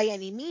episode by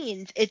any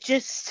means. It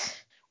just,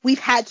 we've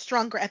had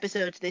stronger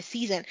episodes this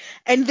season.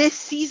 And this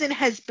season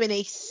has been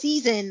a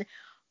season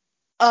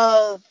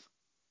of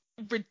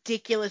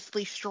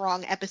ridiculously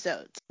strong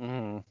episodes.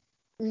 Hmm.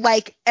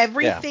 Like, Yeah.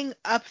 everything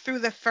up through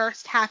the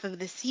first half of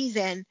the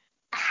season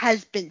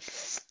has been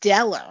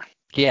stellar.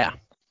 Yeah.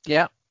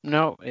 Yeah.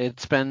 No,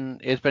 it's been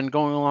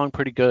going along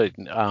pretty good.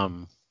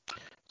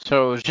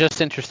 So it was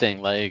just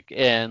interesting, like,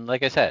 and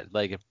like I said,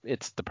 like if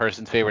it's the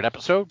person's favorite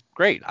episode,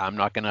 great. I'm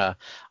not gonna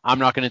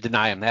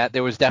deny him that.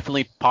 There was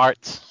definitely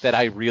parts that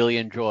I really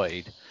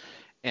enjoyed,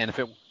 and if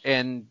it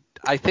and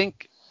I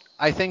think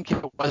if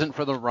it wasn't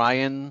for the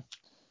Ryan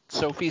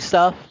Sophie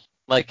stuff,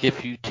 like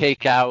if you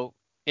take out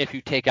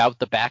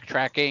the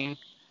backtracking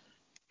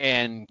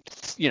and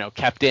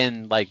kept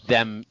in like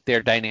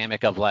their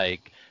dynamic of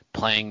like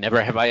playing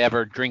Never Have I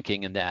Ever,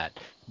 drinking, and that,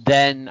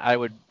 then I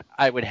would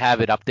have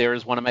it up there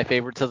as one of my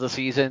favorites of the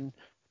season,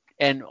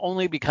 and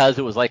only because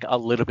it was like a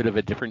little bit of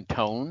a different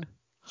tone.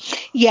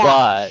 Yeah.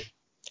 But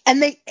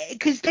And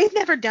because they've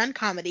never done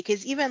comedy,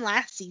 because even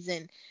last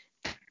season,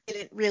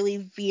 didn't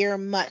really veer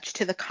much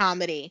to the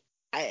comedy,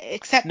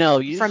 except no,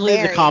 for usually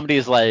the Mary. comedy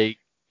is like,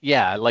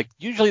 yeah, like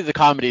usually the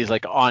comedy is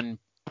like on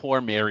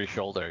poor Mary's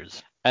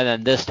shoulders, and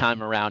then this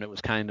time around it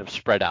was kind of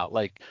spread out.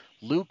 Like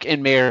Luke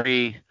and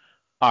Mary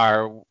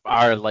are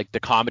like the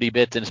comedy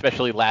bits, and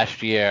especially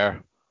last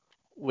year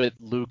with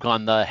Luke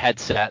on the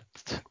headset,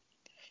 that's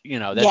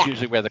Yeah.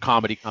 usually where the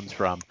comedy comes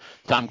from.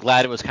 So I'm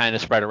glad it was kind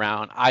of spread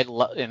around.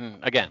 And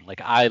again,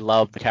 like I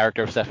love the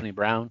character of Stephanie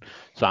Brown,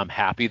 so I'm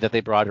happy that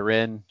they brought her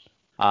in.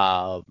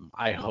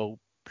 I hope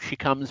she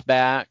comes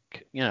back.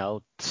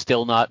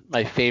 Still not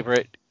my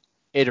favorite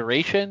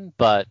iteration,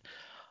 but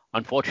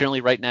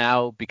unfortunately, right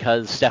now,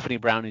 because Stephanie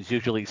Brown is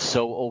usually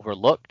so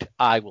overlooked,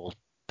 I will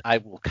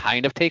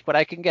kind of take what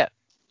I can get.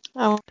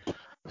 Oh,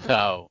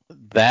 So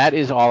that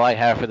is all I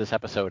have for this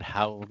episode.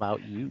 How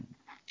about you?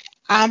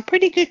 I'm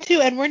pretty good too,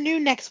 and we're new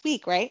next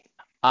week, right?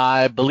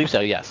 I believe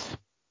so. Yes.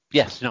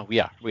 Yes. No, we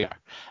are. We are.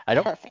 I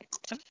don't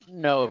Perfect.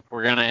 know if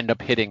we're gonna end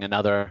up hitting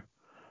another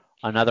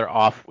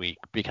off week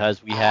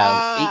because we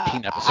have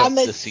 18 episodes I'm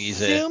this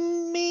season.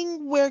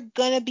 assuming we're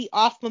gonna be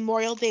off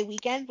Memorial Day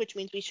weekend, which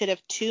means we should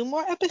have 2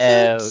 more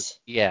episodes.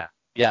 Yeah.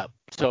 Yeah.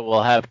 So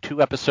we'll have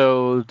 2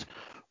 episodes,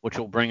 which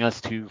will bring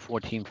us to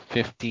 14,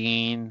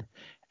 15,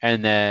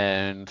 and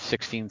then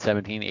 16,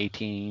 17,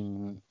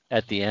 18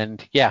 at the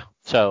end. Yeah.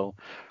 So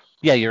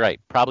yeah, you're right.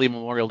 Probably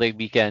Memorial Day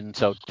weekend.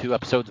 So 2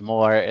 episodes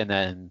more, and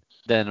then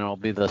it'll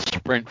be the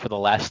sprint for the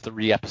last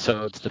 3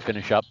 episodes to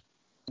finish up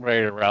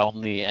right around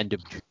the end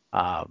of June.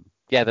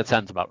 Yeah, that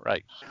sounds about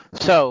right.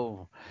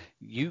 So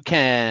you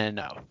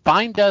can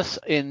find us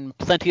in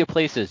plenty of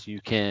places.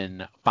 You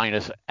can find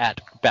us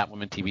at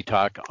Batwoman TV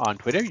Talk on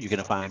Twitter. You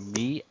can find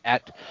me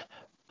at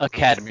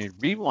Academy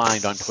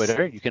Rewind on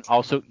Twitter. You can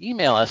also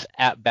email us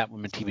at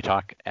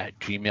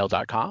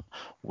batwomantvtalk@gmail.com.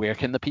 Where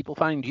can the people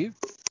find you?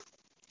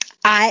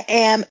 I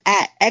am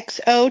at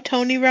XO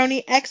Tony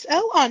Roni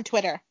XO on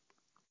Twitter.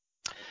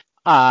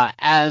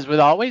 As with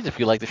always, if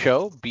you like the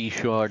show, be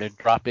sure to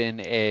drop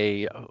in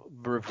a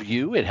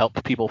review. It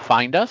helps people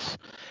find us.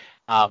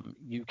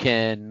 You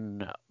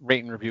can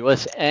rate and review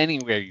us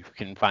anywhere you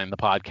can find the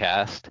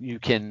podcast. You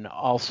can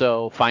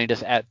also find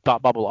us at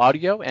Thought Bubble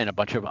Audio and a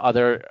bunch of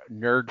other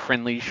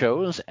nerd-friendly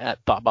shows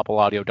at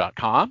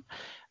thoughtbubbleaudio.com.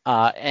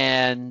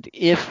 And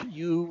if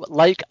you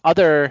like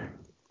other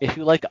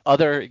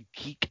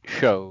geek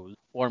shows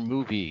or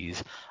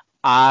movies,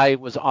 I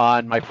was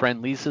on my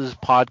friend Lisa's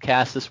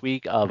podcast this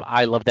week of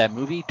I Love That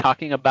Movie,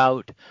 talking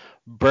about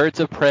Birds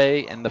of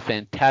Prey and the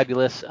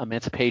fantabulous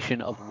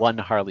emancipation of one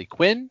Harley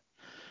Quinn.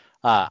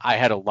 I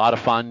had a lot of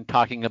fun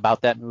talking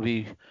about that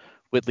movie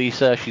with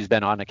Lisa. She's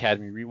been on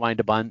Academy Rewind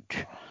a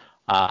bunch.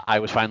 I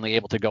was finally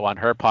able to go on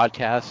her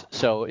podcast.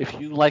 So if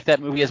you like that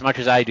movie as much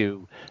as I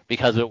do,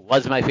 because it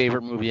was my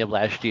favorite movie of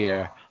last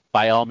year,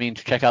 by all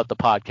means, check out the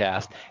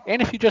podcast.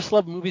 And if you just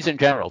love movies in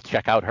general,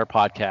 check out her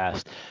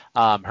podcast.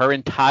 Her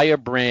entire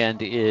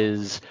brand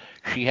is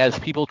she has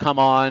people come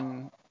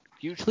on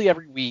usually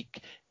every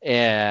week,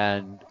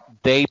 and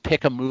they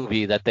pick a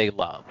movie that they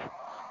love.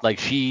 Like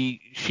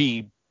she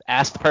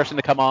asked the person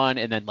to come on,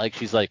 and then like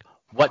she's like,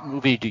 "What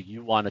movie do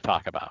you want to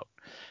talk about?"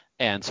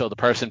 And so the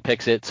person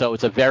picks it. So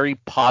it's a very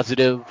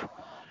positive.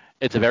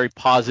 It's a very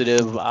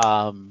positive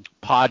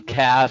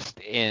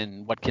podcast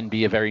in what can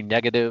be a very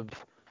negative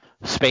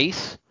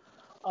space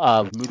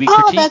of movie Oh,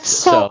 critiques. that's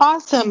so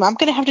awesome. I'm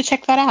going to have to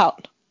check that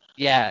out.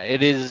 Yeah,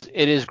 it is.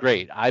 It is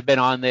great. I've been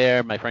on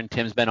there. My friend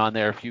Tim's been on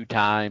there a few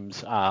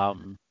times,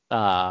 and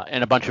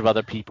a bunch of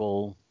other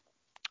people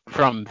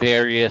from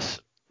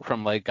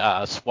like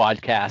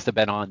Squadcast have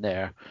been on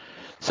there.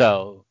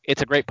 So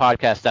it's a great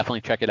podcast.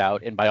 Definitely check it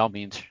out. And by all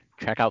means,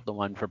 check out the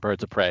one for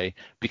Birds of Prey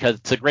because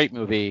it's a great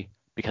movie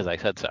because I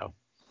said so.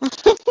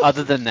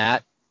 Other than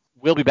that,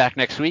 we'll be back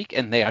next week,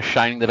 and they are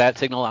shining the bat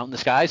signal out in the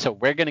sky. So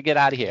we're going to get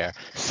out of here.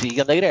 See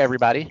you later,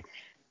 everybody.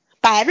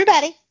 Bye,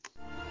 everybody.